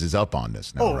limitations is up on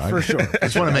this now, Oh, right? for sure. I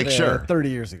just want to make sure. 30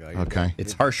 years ago. Okay.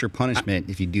 It's harsher punishment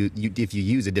if you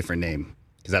use a different name,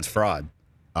 because that's fraud.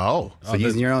 Oh. So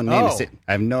using your own name, Oh.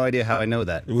 I have no idea how I know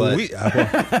that. But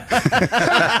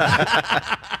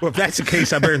well, if that's the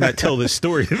case, I better not tell this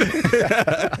story.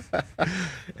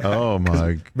 Oh,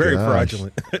 my gosh. Very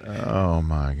fraudulent. Oh,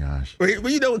 my gosh. Well,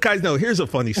 you know what, guys? No, here's a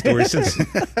funny story.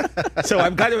 So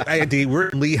I've got an ID. We're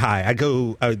in Lehigh. I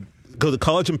go to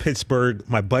college in Pittsburgh.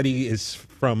 My buddy is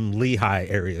from Lehigh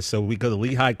area, so we go to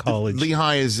Lehigh College.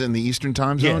 Lehigh is in the Eastern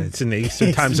time zone? Yeah, it's in the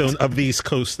Eastern time zone of the East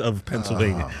Coast of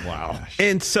Pennsylvania. Oh, wow.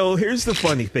 And so here's the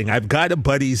funny thing. I've got a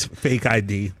buddy's fake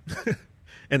ID,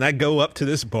 and I go up to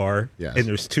this bar, Yes. and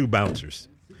there's two bouncers.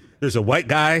 There's a white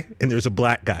guy, and there's a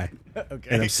black guy. Okay.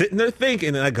 And I'm sitting there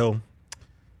thinking, and I go, all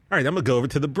right, I'm going to go over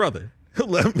to the brother. He'll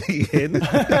let me in.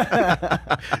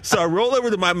 So I roll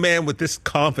over to my man with this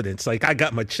confidence. Like, I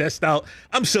got my chest out.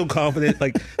 I'm so confident.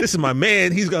 Like, this is my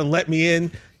man. He's going to let me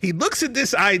in. He looks at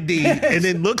this ID and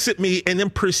then looks at me and then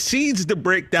proceeds to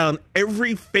break down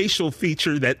every facial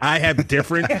feature that I have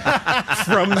different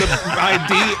from the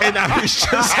ID. And I was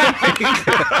just like...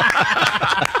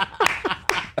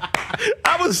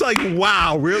 I was like,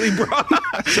 wow, really, bro?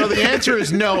 So the answer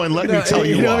is no, and let me tell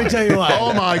you why. Let me tell you why.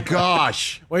 Oh, my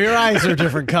gosh. Well, your eyes are a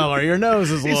different color. Your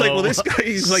nose is He's low. like, well, this guy,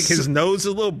 he's like, his nose is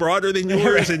a little broader than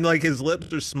yours, and like his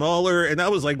lips are smaller. And I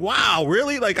was like, wow,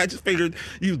 really? Like, I just figured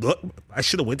I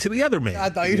should have went to the other man. I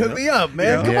thought you'd hook me up,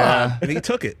 man. Come on. And he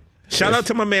took it. Shout out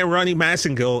to my man Ronnie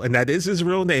Massengill, and that is his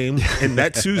real name, and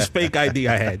that's whose fake ID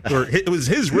I had, or it was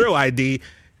his real ID.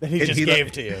 That he just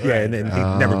gave to you. Yeah, and then he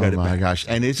never got it Oh, back. my gosh.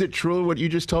 And is it true what you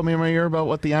just told me in my ear about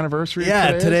what the anniversary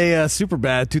Yeah, today today,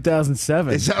 Superbad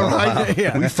 2007. is? Is that right?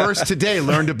 Yeah. We first today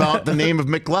learned about the name of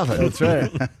McLovin. That's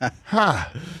right. Huh.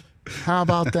 How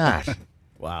about that?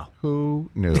 Wow. Who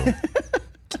knew?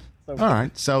 All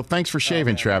right. So thanks for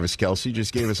shaving, Travis Kelce. You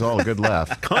just gave us all a good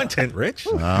laugh. Content rich.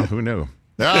 Who knew?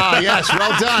 Ah, yes,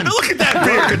 well done. Look at that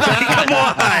beard. Come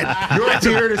on. Your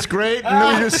beard is great,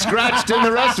 and you just scratched in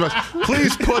the rest of us.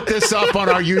 Please put this up on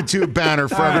our YouTube banner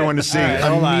for everyone to see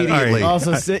immediately.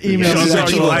 Also, email me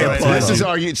that This is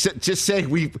our. Just say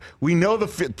we know the.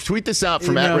 Tweet this out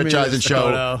from Email at Rich me Eisen this Show.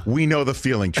 photo. We know the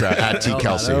feeling. At T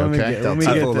Kelsey. Let me Okay. get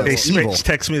Hey, this. Smith,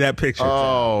 text me that picture.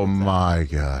 Oh my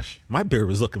gosh. My beard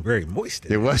was looking very moist.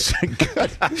 It was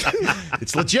good.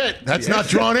 It's legit. That's not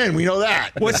drawn in. We know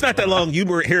that. Well, it's not that long. You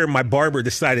were here. My barber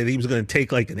decided he was going to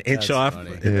take like an inch off.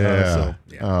 funny. Yeah.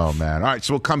 Oh, man. All right.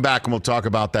 So we'll come back and we'll talk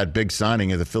about that big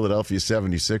signing of the Philadelphia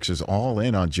 76ers, all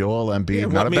in on Joel Embiid. Yeah,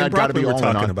 Not what a me and bad guy to be Brockman were all in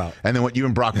talking on. about. And then what you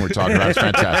and Brockman were talking about is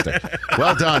fantastic.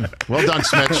 Well done. Well done,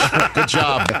 Smith. Good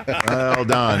job. Well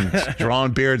done.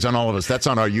 Drawing beards on all of us. That's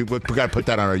on our we got to put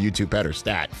that on our YouTube header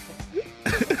stat.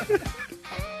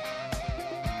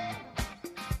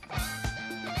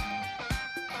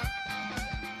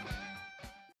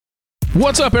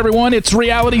 What's up, everyone? It's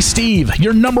Reality Steve,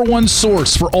 your number one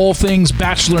source for all things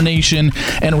Bachelor Nation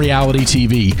and reality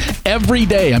TV. Every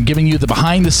day, I'm giving you the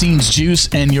behind-the-scenes juice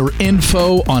and your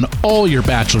info on all your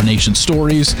Bachelor Nation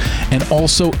stories, and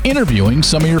also interviewing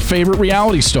some of your favorite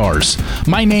reality stars.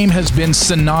 My name has been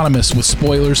synonymous with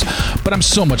spoilers, but I'm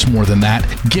so much more than that.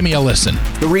 Give me a listen.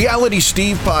 The Reality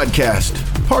Steve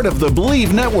Podcast, part of the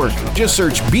Believe Network. Just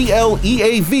search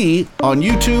BLEAV on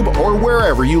YouTube or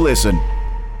wherever you listen.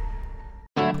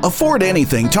 Afford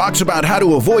Anything talks about how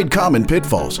to avoid common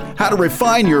pitfalls, how to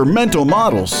refine your mental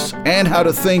models, and how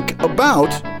to think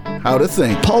about how to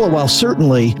think. Paula, while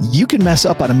certainly you can mess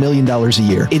up on $1 million a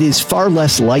year, it is far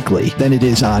less likely than it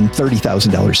is on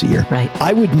 $30,000 a year. Right.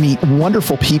 I would meet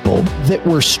wonderful people that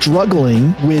were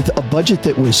struggling with a budget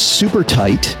that was super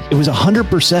tight. It was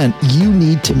 100%. You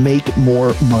need to make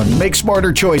more money. Make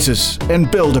smarter choices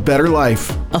and build a better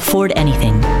life. Afford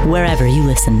Anything, wherever you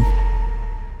listen.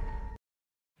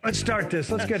 Let's start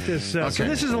this. Let's get this. So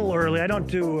this is a little early. I don't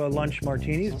do lunch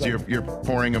martinis. So you're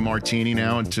pouring a martini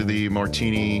now into the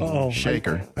martini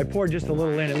shaker. I poured just a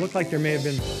little in. It looked like there may have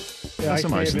been ice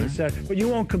some may ice have in been there. set, but you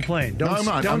won't complain. Don't, No, I'm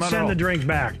not. don't I'm not at send all. the drink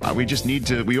back. We just need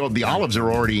to. The olives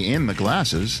are already in the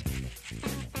glasses.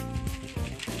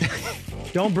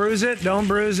 Don't bruise it. Don't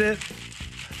bruise it.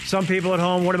 Some people at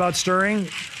home, what about stirring?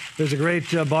 There's a great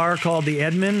bar called the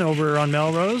Edmund over on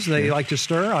Melrose. They like to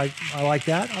stir. I like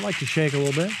that. I like to shake a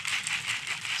little bit.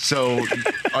 So,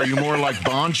 are you more like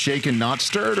Bond, shaken, not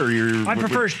stirred, or you're?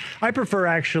 I prefer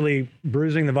actually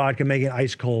bruising the vodka, making it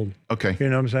ice cold. Okay. You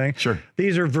know what I'm saying? Sure.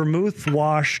 These are vermouth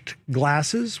washed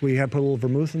glasses. We had put a little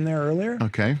vermouth in there earlier.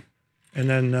 Okay. And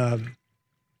then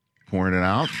pouring it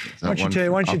out. Why don't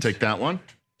you I'll take that one.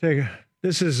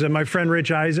 This is my friend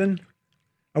Rich Eisen.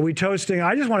 Are we toasting?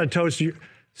 I just want to toast you.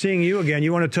 Seeing you again,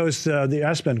 you want to toast the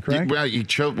ESPN, correct? Well,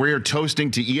 we are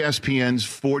toasting to ESPN's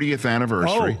 40th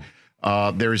anniversary.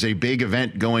 There's a big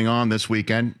event going on this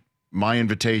weekend. My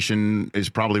invitation is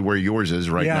probably where yours is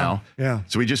right now. Yeah.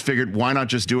 So we just figured, why not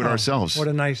just do it ourselves? What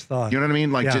a nice thought. You know what I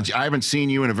mean? Like, I haven't seen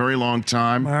you in a very long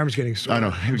time. My arm's getting sore. I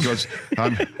know. Because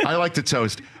I like to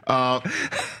toast.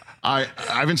 I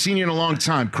haven't seen you in a long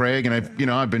time, Craig, and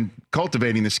I've been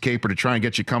cultivating this caper to try and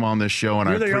get you come on this show. And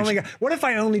You're the only guy. What if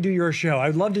I only do your show?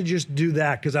 I'd love to just do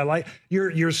that because I like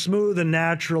you're smooth and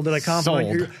natural. Did I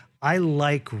compliment you? I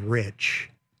like Rich.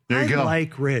 There you go. I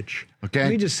like Rich. Okay. Let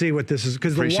me just see what this is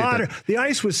because the water, the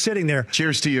ice was sitting there.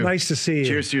 Cheers to you. Nice to see you.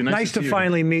 Cheers to you. Nice to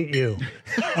finally meet you.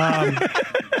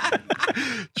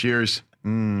 Cheers.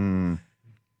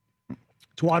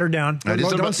 It's watered down.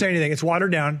 Don't say anything. It's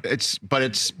watered down. That's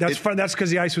because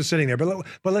the ice was sitting there. But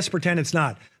let's pretend it's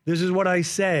not. This is what I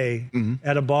say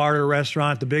at a bar or a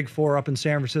restaurant, the Big Four up in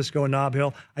San Francisco and Nob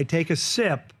Hill. I take a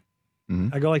sip.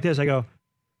 I go like this. I go,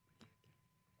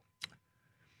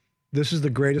 this is the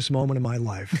greatest moment of my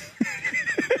life.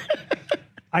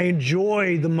 I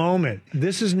enjoy the moment.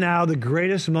 This is now the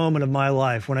greatest moment of my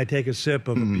life when I take a sip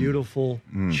of a beautiful,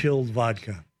 chilled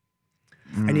vodka.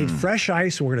 I need fresh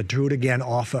ice, and we're going to do it again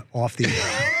off the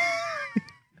air.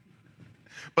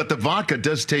 But the vodka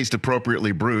does taste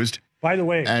appropriately bruised. By the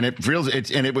way, and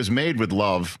it was made with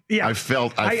love. Yeah, I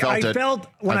felt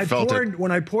when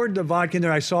I poured the vodka in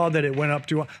there, I saw that it went up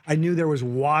to. I knew there was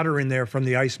water in there from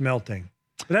the ice melting,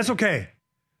 but that's okay.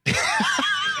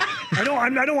 I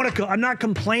don't want to. I'm not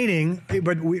complaining,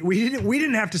 but we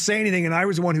didn't have to say anything, and I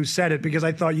was the one who said it because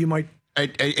I thought you might.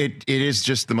 It is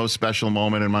just the most special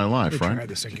moment in my life, right? Try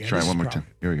this again. Try it one more time.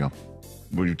 Here we go.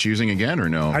 Were you choosing again or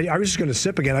no? I was just going to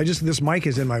sip again. This mic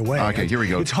is in my way. Okay, here we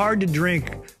go. It's hard to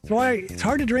drink. It's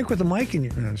hard to drink with a mic in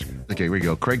your. No, okay, here we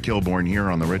go. Craig Kilborn here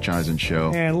on the Rich Eisen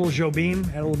Show. And a little Joe Beam.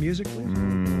 Add a little music, please.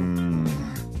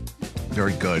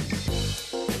 Very good.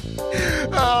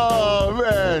 Oh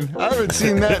man, I haven't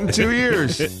seen that in 2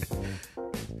 years.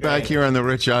 Back here on the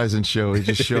Rich Eisen Show, he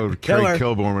just showed Craig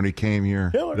Kilborn when he came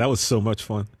here. That was so much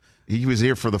fun. He was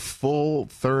here for the full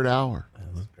third hour.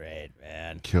 That was great,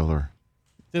 man. Killer.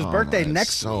 His birthday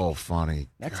next week. So funny.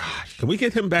 Gosh. Can we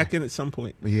get him back in at some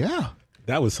point? Yeah.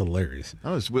 That was hilarious.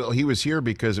 He was here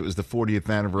because it was the 40th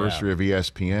anniversary of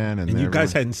ESPN. And you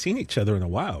guys hadn't seen each other in a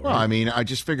while, right? Well, I mean, I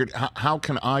just figured, how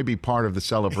can I be part of the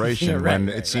celebration when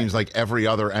it seems like every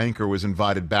other anchor was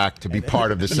invited back to be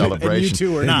part of the celebration? And you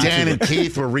two were not. Dan and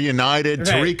Keith were reunited.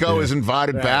 Tirico was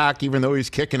invited back, even though he's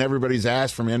kicking everybody's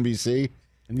ass from NBC.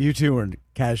 And you two were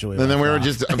casually. And then we were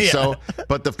just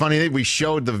But the funny thing, we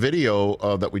showed the video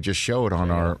that we just showed on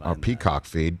our Peacock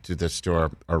feed to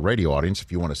our radio audience.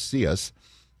 If you want to see us,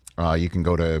 you can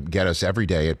go to get us every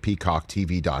day at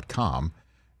peacocktv.com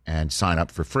and sign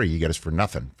up for free. You get us for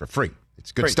nothing, for free.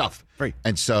 It's good stuff. Free.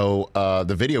 And so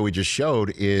the video we just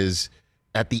showed is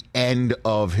at the end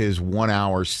of his 1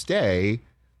 hour stay.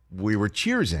 We were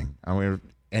cheersing.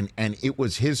 And it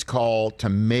was his call to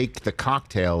make the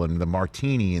cocktail and the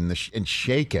martini and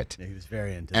shake it. Yeah, he was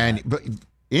very into that. But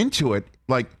into it,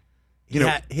 like, he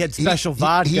had special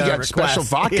vodka. He had requests. special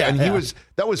vodka, and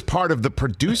that was part of the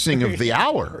producing of the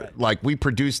hour. Right. Like, we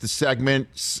produced the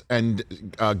segments, and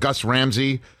Gus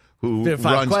Ramsey, who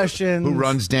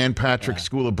runs Dan Patrick's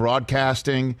School of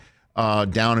Broadcasting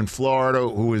down in Florida,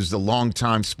 who is the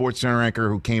longtime SportsCenter anchor,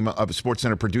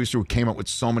 SportsCenter producer, who came up with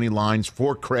so many lines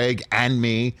for Craig and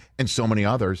me and so many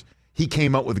others. He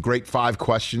came up with great 5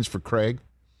 questions for Craig,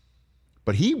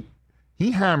 but he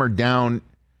hammered down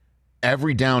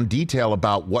every down detail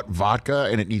about what vodka,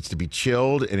 and it needs to be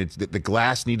chilled, and the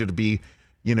glass needed to be,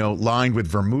 lined with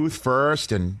vermouth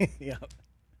first, and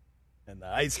and the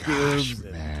ice cubes.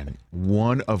 Gosh, man,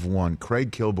 one of one.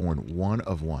 Craig Kilborn, one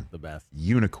of one. The best.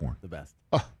 Unicorn. The best.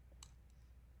 Oh.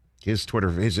 His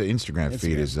Instagram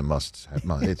feed is a must.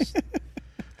 It's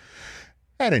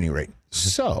at any rate.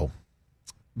 So,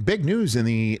 big news in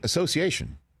the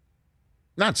association.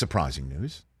 Not surprising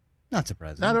news. Not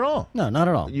surprising. Not at all. No, not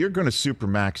at all. You're going to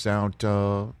supermax out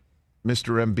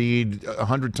Mr. Embiid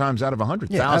 100 times out of 100,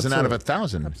 1,000 out of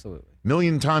 1,000. Absolutely.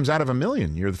 Million times out of a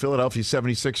million. You're the Philadelphia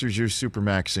 76ers. You're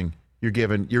supermaxing. You're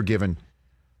given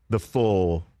the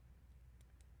full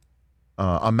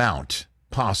amount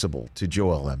possible to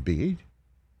Joel Embiid.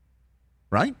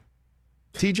 Right?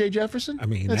 T.J. Jefferson? I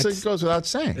mean, it goes without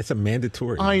saying. It's a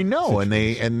mandatory. I know,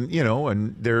 situation.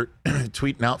 and they're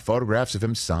tweeting out photographs of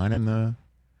him signing the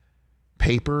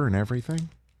paper and everything.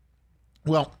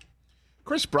 Well,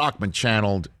 Chris Brockman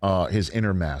channeled his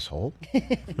inner masshole,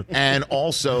 and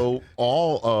also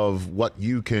all of what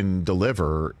you can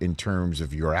deliver in terms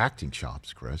of your acting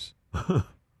chops, Chris.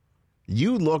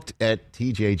 You looked at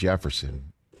T.J.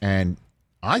 Jefferson, and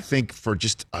I think for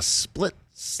just a split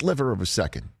sliver of a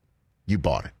second, you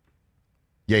bought it.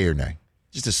 Yay or nay?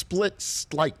 Just a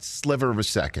slight sliver of a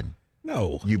second.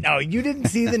 No, you didn't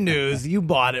see the news. You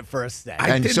bought it for a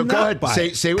second. Go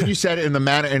ahead. Say what you said in the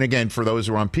manner. And again, for those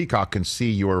who are on Peacock, can see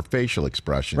your facial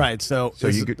expression. Right. So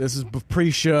this is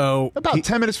pre-show. About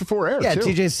 10 minutes before air. Yeah. too.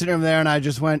 TJ's sitting over there, and I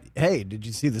just went, "Hey, did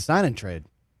you see the sign and trade?"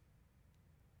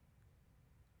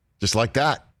 Just like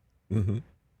that. Mm-hmm.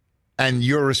 And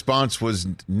your response was,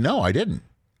 "No, I didn't."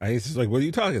 I was like, "What are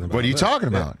you talking about? What are you talking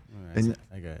about?" And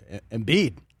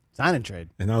Embiid. Sign and trade.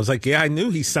 And I was like, yeah, I knew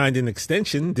he signed an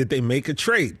extension. Did they make a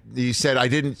trade? You said, I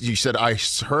didn't. You said, I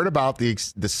heard about the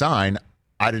sign.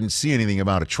 I didn't see anything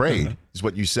about a trade, is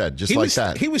what you said, just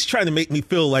that. He was trying to make me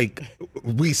feel like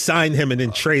we signed him and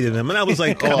then traded him. And I was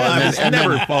like, come on, I was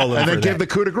never falling and for then give that. the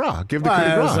coup de grace. Give the coup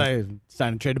de grace. I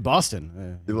signed and trade to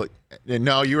Boston.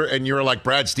 No, you were like,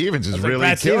 Brad Stevens is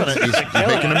really killing it. He's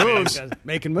making the moves.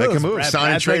 Making moves.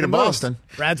 Sign and trade to Boston.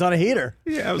 Brad's on a heater.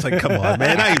 Yeah, I was like, come on,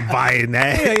 man. I ain't buying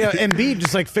that. Yeah, Embiid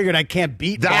just figured I can't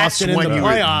beat Boston in the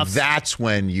playoffs. That's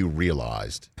when you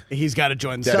realized he's got to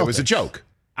join the that Celtics. It was a joke.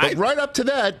 But right up to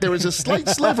that, there was a slight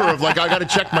sliver of I got to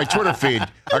check my Twitter feed.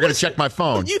 I got to check my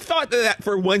phone. You thought that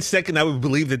for 1 second I would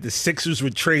believe that the Sixers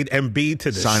would trade Embiid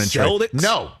to the sign and Celtics? Trade.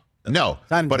 No.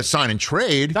 But a sign and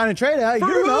trade. Sign and trade. For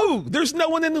who? There's no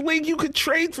one in the league you could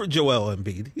trade for Joel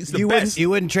Embiid. He's the best.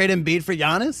 You wouldn't trade Embiid for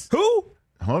Giannis? Who?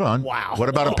 Hold on. Wow. What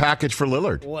about a package for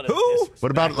Lillard? Who? What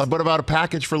about a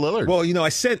package for Lillard? Well,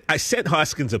 I sent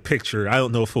Hoskins a picture. I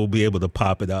don't know if we'll be able to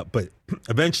pop it up, but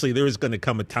eventually there is going to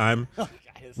come a time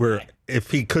where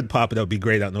if he could pop it up, it'd be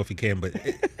great. I don't know if he can, but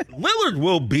Lillard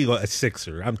will be a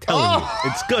Sixer. I'm telling you,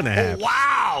 it's going to happen.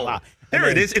 Wow. There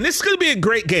it is. And this is going to be a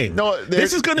great game.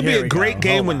 This is going to be a great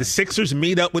game when the Sixers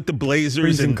meet up with the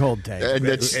Blazers. And cold take. And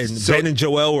Ben and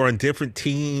Joel are on different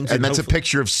teams. And that's a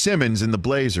picture of Simmons in the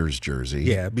Blazers jersey.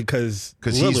 Yeah, because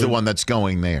he's the one that's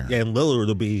going there. Yeah, and Lillard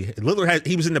will be.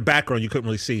 He was in the background. You couldn't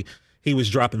really see. He was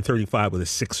dropping 35 with a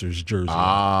Sixers jersey.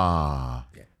 Ah.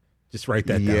 Yeah. Just write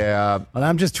that down. Yeah. Well,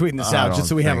 I'm just tweeting this out just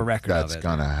so we have a record of it. That's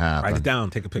going to happen. Write it down.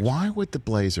 Take a picture. Why would the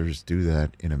Blazers do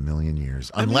that in a million years?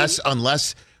 Unless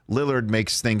Lillard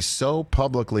makes things so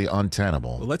publicly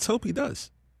untenable. Well, let's hope he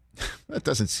does. That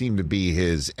doesn't seem to be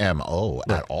his MO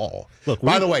at all. Look,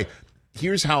 by the way,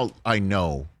 here's how I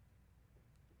know,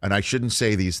 and I shouldn't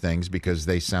say these things because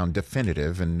they sound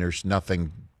definitive, and there's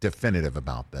nothing definitive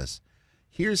about this.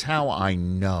 Here's how I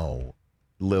know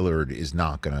Lillard is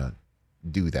not going to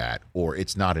do that, or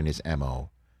it's not in his MO.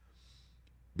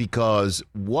 Because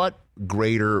what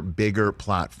greater, bigger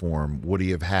platform would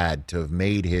he have had to have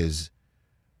made his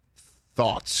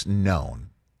thoughts known,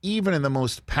 even in the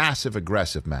most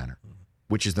passive-aggressive manner,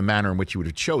 which is the manner in which he would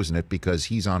have chosen it because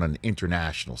he's on an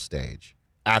international stage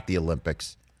at the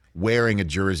Olympics wearing a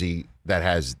jersey that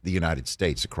has the United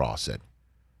States across it.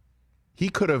 He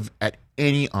could have, at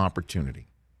any opportunity,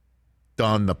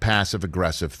 done the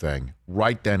passive-aggressive thing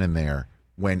right then and there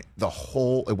when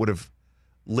it would have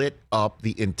lit up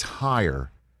the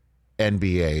entire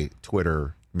NBA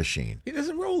Twitter machine. He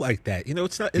doesn't roll like that.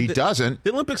 It's not. He doesn't.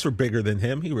 The Olympics were bigger than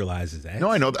him. He realizes that. No,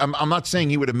 I know. I'm not saying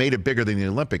he would have made it bigger than the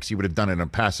Olympics. He would have done it in a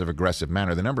passive-aggressive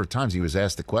manner. The number of times he was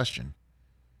asked the question,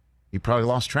 he probably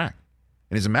lost track.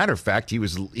 And as a matter of fact, he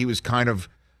was kind of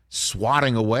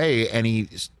swatting away any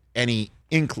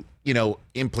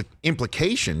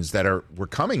implications that were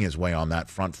coming his way on that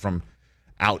front from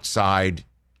outside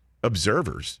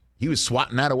observers. He was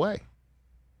swatting that away.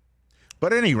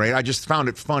 But at any rate, I just found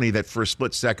it funny that for a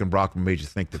split second, Brockman made you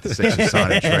think that the Sixers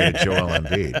signed and traded Joel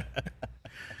Embiid.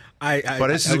 But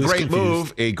this is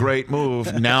a great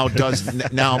move. Now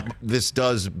this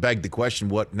does beg the question: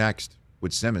 what next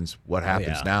with Simmons? What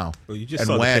happens now? Well, you just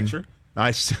saw the picture.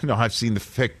 I've seen the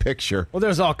fake picture. Well,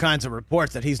 there's all kinds of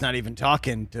reports that he's not even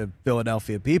talking to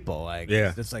Philadelphia people.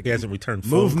 It's like he hasn't returned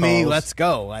phone move me, calls. let's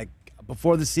go.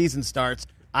 Before the season starts,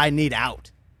 I need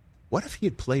out. What if he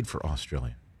had played for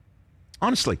Australia?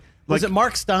 Honestly, was it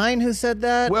Mark Stein who said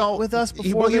that? with us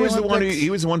before he was the one. He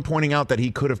was the one pointing out that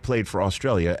he could have played for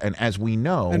Australia, and as we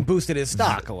know, and boosted his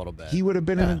stock a little bit. He would have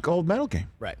been in a gold medal game,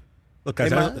 right? Look,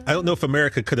 guys, I don't know if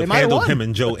America could have handled him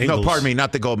and Joe Ingles. No, pardon me,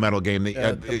 not the gold medal game.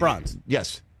 The bronze.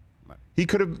 Yes, he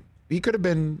could have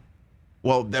been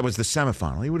Well, that was the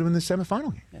semifinal. He would have been the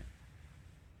semifinal game. Yeah.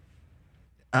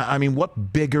 I mean,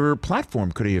 what bigger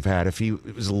platform could he have had if he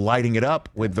was lighting it up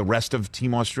with the rest of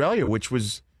Team Australia, which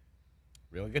was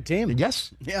really good team.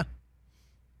 Yes. Yeah.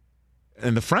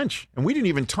 And the French. And we didn't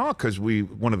even talk because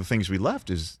one of the things we left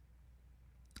is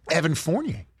Evan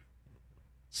Fournier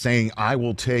saying, I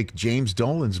will take James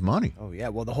Dolan's money. Oh, yeah.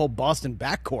 Well, the whole Boston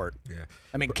backcourt. Yeah.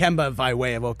 I mean, Kemba by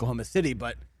way of Oklahoma City,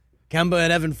 but Kemba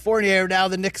and Evan Fournier are now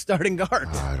the Knicks starting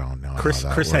guards. I don't know. Chris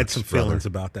had some feelings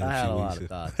about that. I had a lot of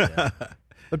thoughts, yeah.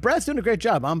 But Brad's doing a great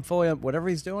job. I'm fully up. Whatever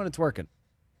he's doing, it's working.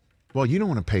 Well, you don't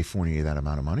want to pay Fournier that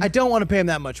amount of money. I don't want to pay him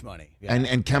that much money. Yeah.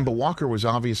 And Kemba Walker was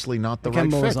obviously not the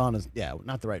right fit. Kemba was on his,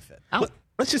 not the right fit.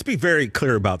 Let's just be very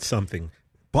clear about something.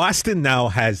 Boston now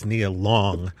has Nia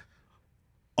Long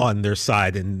on their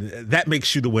side, and that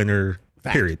makes you the winner,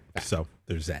 period. So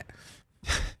there's that.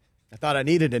 I thought I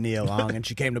needed a Nia Long, and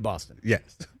she came to Boston.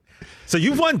 Yes. So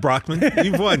you've won, Brockman.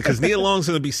 You've won because Nia Long's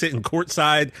going to be sitting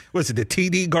courtside. What's it, the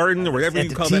TD Garden or whatever you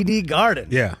call it? TD Garden.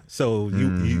 Yeah. So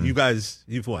you guys,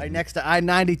 you've won. Right next to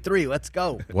I-93. Let's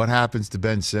go. What happens to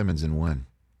Ben Simmons and when?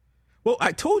 Well,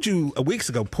 I told you weeks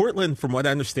ago, Portland, from what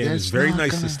I understand, is very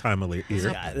nice this time of year.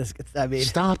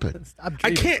 Stop it.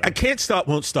 I can't stop,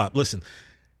 won't stop. Listen.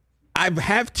 I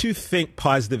have to think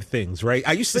positive things, right?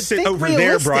 I used to sit over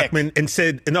there, Brockman,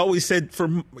 and always said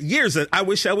for years that I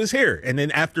wish I was here. And then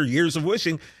after years of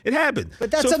wishing, it happened.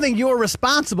 But that's something you're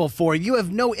responsible for. You have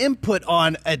no input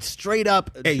on a straight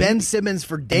up Ben Simmons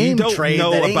for Dame trade. You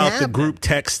don't know about the group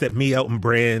text that me, Elton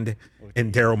Brand,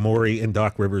 and Daryl Morey and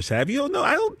Doc Rivers have. You don't know.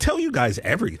 I don't tell you guys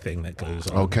everything that goes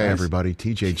on. Okay, everybody.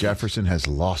 TJ Jefferson has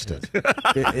lost it.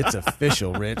 It's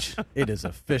official, Rich. It is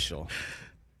official.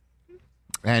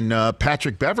 And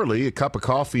Patrick Beverley, a cup of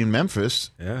coffee in Memphis.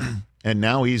 Yeah. And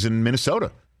now he's in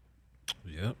Minnesota.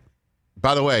 Yep.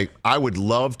 By the way, I would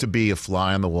love to be a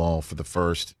fly on the wall for the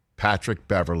first Patrick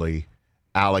Beverley,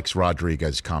 Alex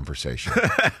Rodriguez conversation.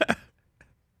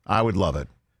 I would love it.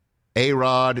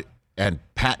 A-Rod and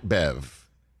Pat Bev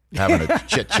having a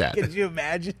chit-chat. Could you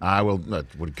imagine? I will.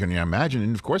 Can you imagine?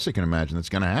 And of course I can imagine that's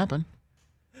going to happen.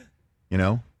 You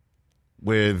know,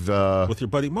 with your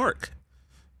buddy Mark.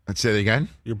 Let's say it again.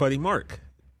 Your buddy Mark.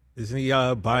 Isn't he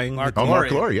buying? Mark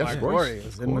Lori, yes, Mark of course. Lori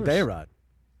is in with A-Rod.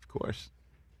 Of course.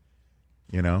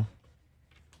 You know,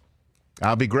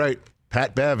 I'll be great.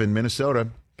 Pat Bev in Minnesota.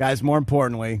 Guys, more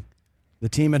importantly, the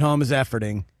team at home is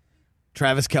efforting.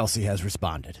 Travis Kelce has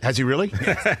responded. Has he really?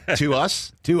 To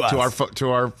us? To us. To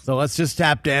our. So let's just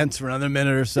tap dance for another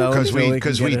minute or so. Because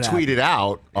we tweeted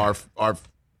out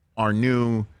our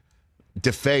new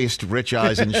defaced Rich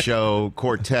Eisen Show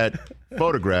quartet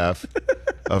photograph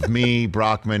of me,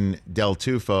 Brockman, Del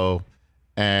Tufo,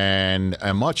 and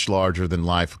a much larger than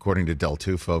life, according to Del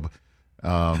Tufo,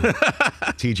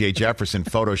 TJ Jefferson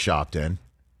photoshopped in.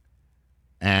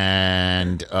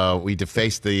 And we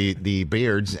defaced the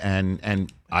beards,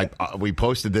 and we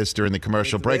posted this during the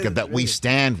commercial break of that we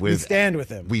stand with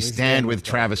him. We stand with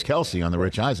Travis Kelce on the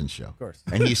Rich Eisen Show. Of course.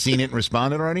 And he's seen it and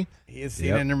responded already? He has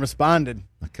seen it and responded.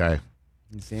 Okay.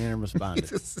 He's seen it and responded.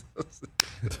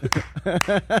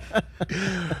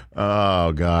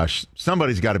 Oh, gosh.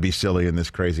 Somebody's got to be silly in this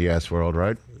crazy-ass world,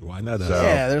 right? Why not?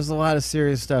 Yeah, there's a lot of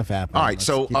serious stuff happening.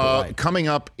 All right, coming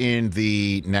up in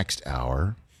the next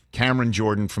hour, Cameron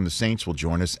Jordan from the Saints will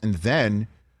join us, and then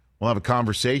we'll have a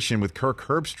conversation with Kirk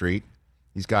Herbstreit.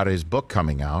 He's got his book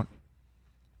coming out.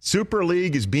 Super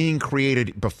League is being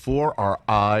created before our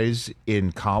eyes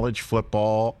in college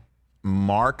football.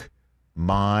 Mark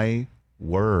my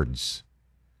words.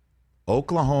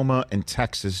 Oklahoma and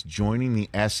Texas joining the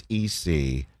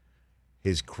SEC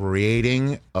is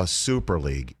creating a Super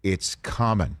League. It's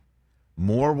coming.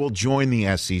 More will join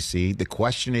the SEC. The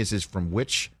question is from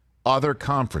which other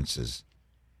conferences?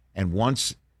 And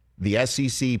once the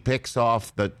SEC picks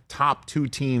off the top two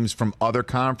teams from other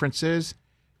conferences,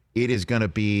 it is going to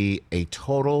be a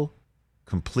total,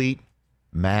 complete,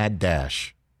 mad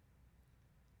dash.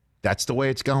 That's the way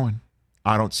it's going.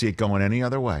 I don't see it going any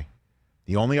other way.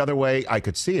 The only other way I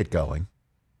could see it going,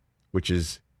 which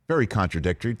is very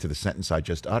contradictory to the sentence I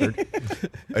just uttered,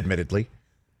 admittedly,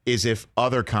 is if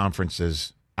other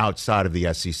conferences outside of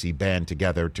the SEC band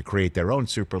together to create their own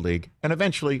Super League, and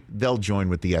eventually they'll join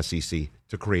with the SEC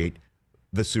to create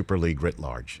the Super League writ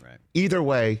large. Right. Either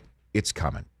way, it's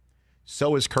coming.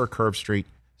 So is Kirk Herbstreit.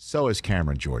 So is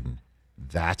Cameron Jordan.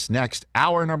 That's next.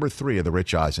 Hour number 3 of the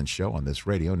Rich Eisen Show on this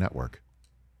radio network.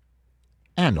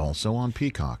 And also on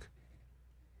Peacock,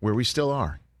 where we still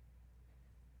are.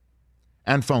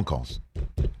 And phone calls.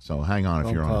 So hang on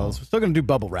if you're on. We're still going to do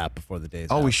bubble wrap before the day's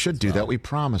out. We should do that. We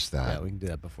promised that. Yeah, we can do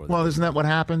that before. Well, isn't that what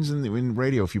happens in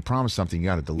radio? If you promise something, you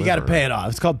got to deliver. You got to pay it off.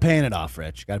 It's called paying it off,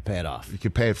 Rich. You got to pay it off. You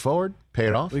can pay it forward, pay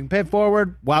it off. We can pay it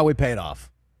forward while we pay it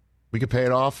off. We can pay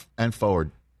it off and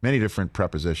forward. Many different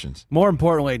prepositions. More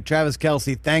importantly, Travis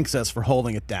Kelce thanks us for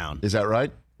holding it down. Is that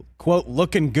right? Quote,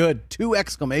 looking good, 2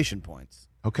 exclamation points.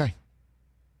 Okay.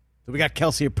 So we got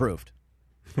Kelce approved.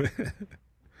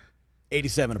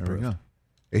 87 approved. There we go.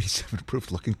 87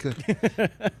 approved, looking good. Very,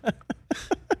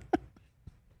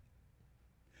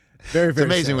 very It's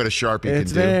amazing silly. what a Sharpie can do.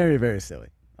 It's very, very silly.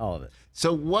 All of it.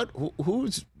 So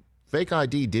whose fake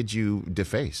ID did you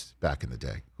deface back in the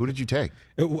day? Who did you take?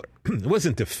 It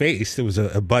wasn't defaced. It was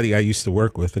a buddy I used to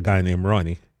work with, a guy named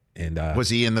Ronnie. And was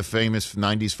he in the famous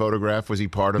 90s photograph? Was he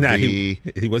part of he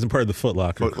wasn't part of the Foot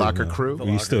Locker crew?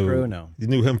 We used to You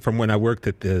knew him from when I worked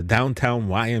at the downtown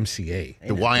YMCA.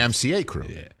 The YMCA crew.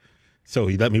 Yeah. So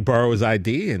he let me borrow his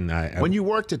ID, and when you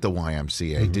worked at the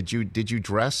YMCA, did you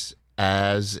dress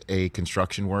as a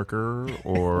construction worker,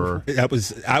 or I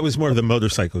was more of the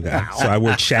motorcycle guy. Wow. So I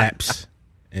wore chaps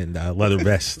and leather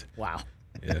vest. Wow.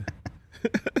 Yeah.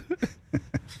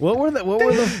 What were the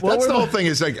whole thing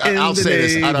is like, I'll say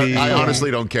this. I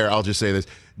honestly don't care. I'll just say this.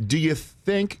 Do you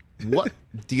think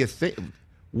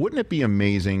wouldn't it be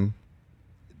amazing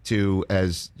to,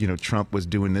 as you know, Trump was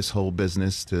doing this whole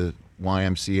business to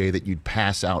YMCA, that you'd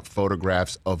pass out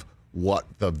photographs of what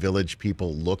the Village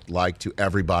people looked like to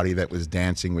everybody that was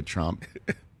dancing with Trump?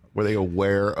 Were they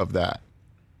aware of that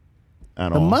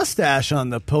at all? The mustache on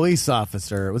the police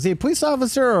officer. Was he a police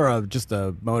officer or just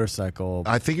a motorcycle?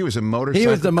 I think he was a motorcycle. He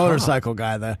was the cop. motorcycle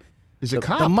guy. He's a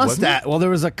cop. The wasn't mustache. he? Well, there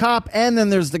was a cop, and then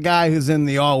there's the guy who's in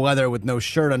the all weather with no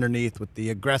shirt underneath, with the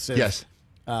aggressive. Yes.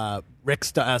 Rick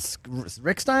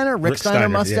Steiner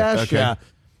mustache. Yeah. Okay. Yeah.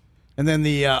 And then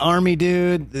the army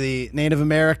dude, the Native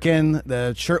American,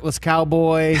 the shirtless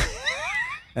cowboy.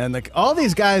 And all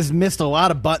these guys missed a lot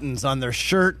of buttons on their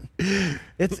shirt.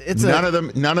 It's none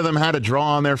of them had to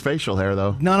draw on their facial hair,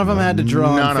 though. None of them had to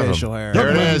draw on facial hair. There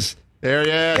it is. There he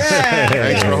is. Yeah.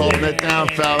 Thanks for holding it down,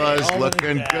 fellas.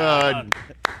 Looking good.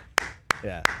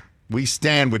 Yeah. We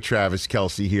stand with Travis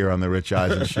Kelce here on the Rich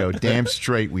Eisen Show. Damn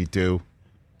straight we do.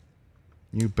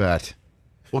 You bet.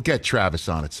 We'll get Travis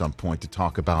on at some point to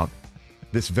talk about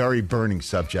this very burning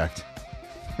subject.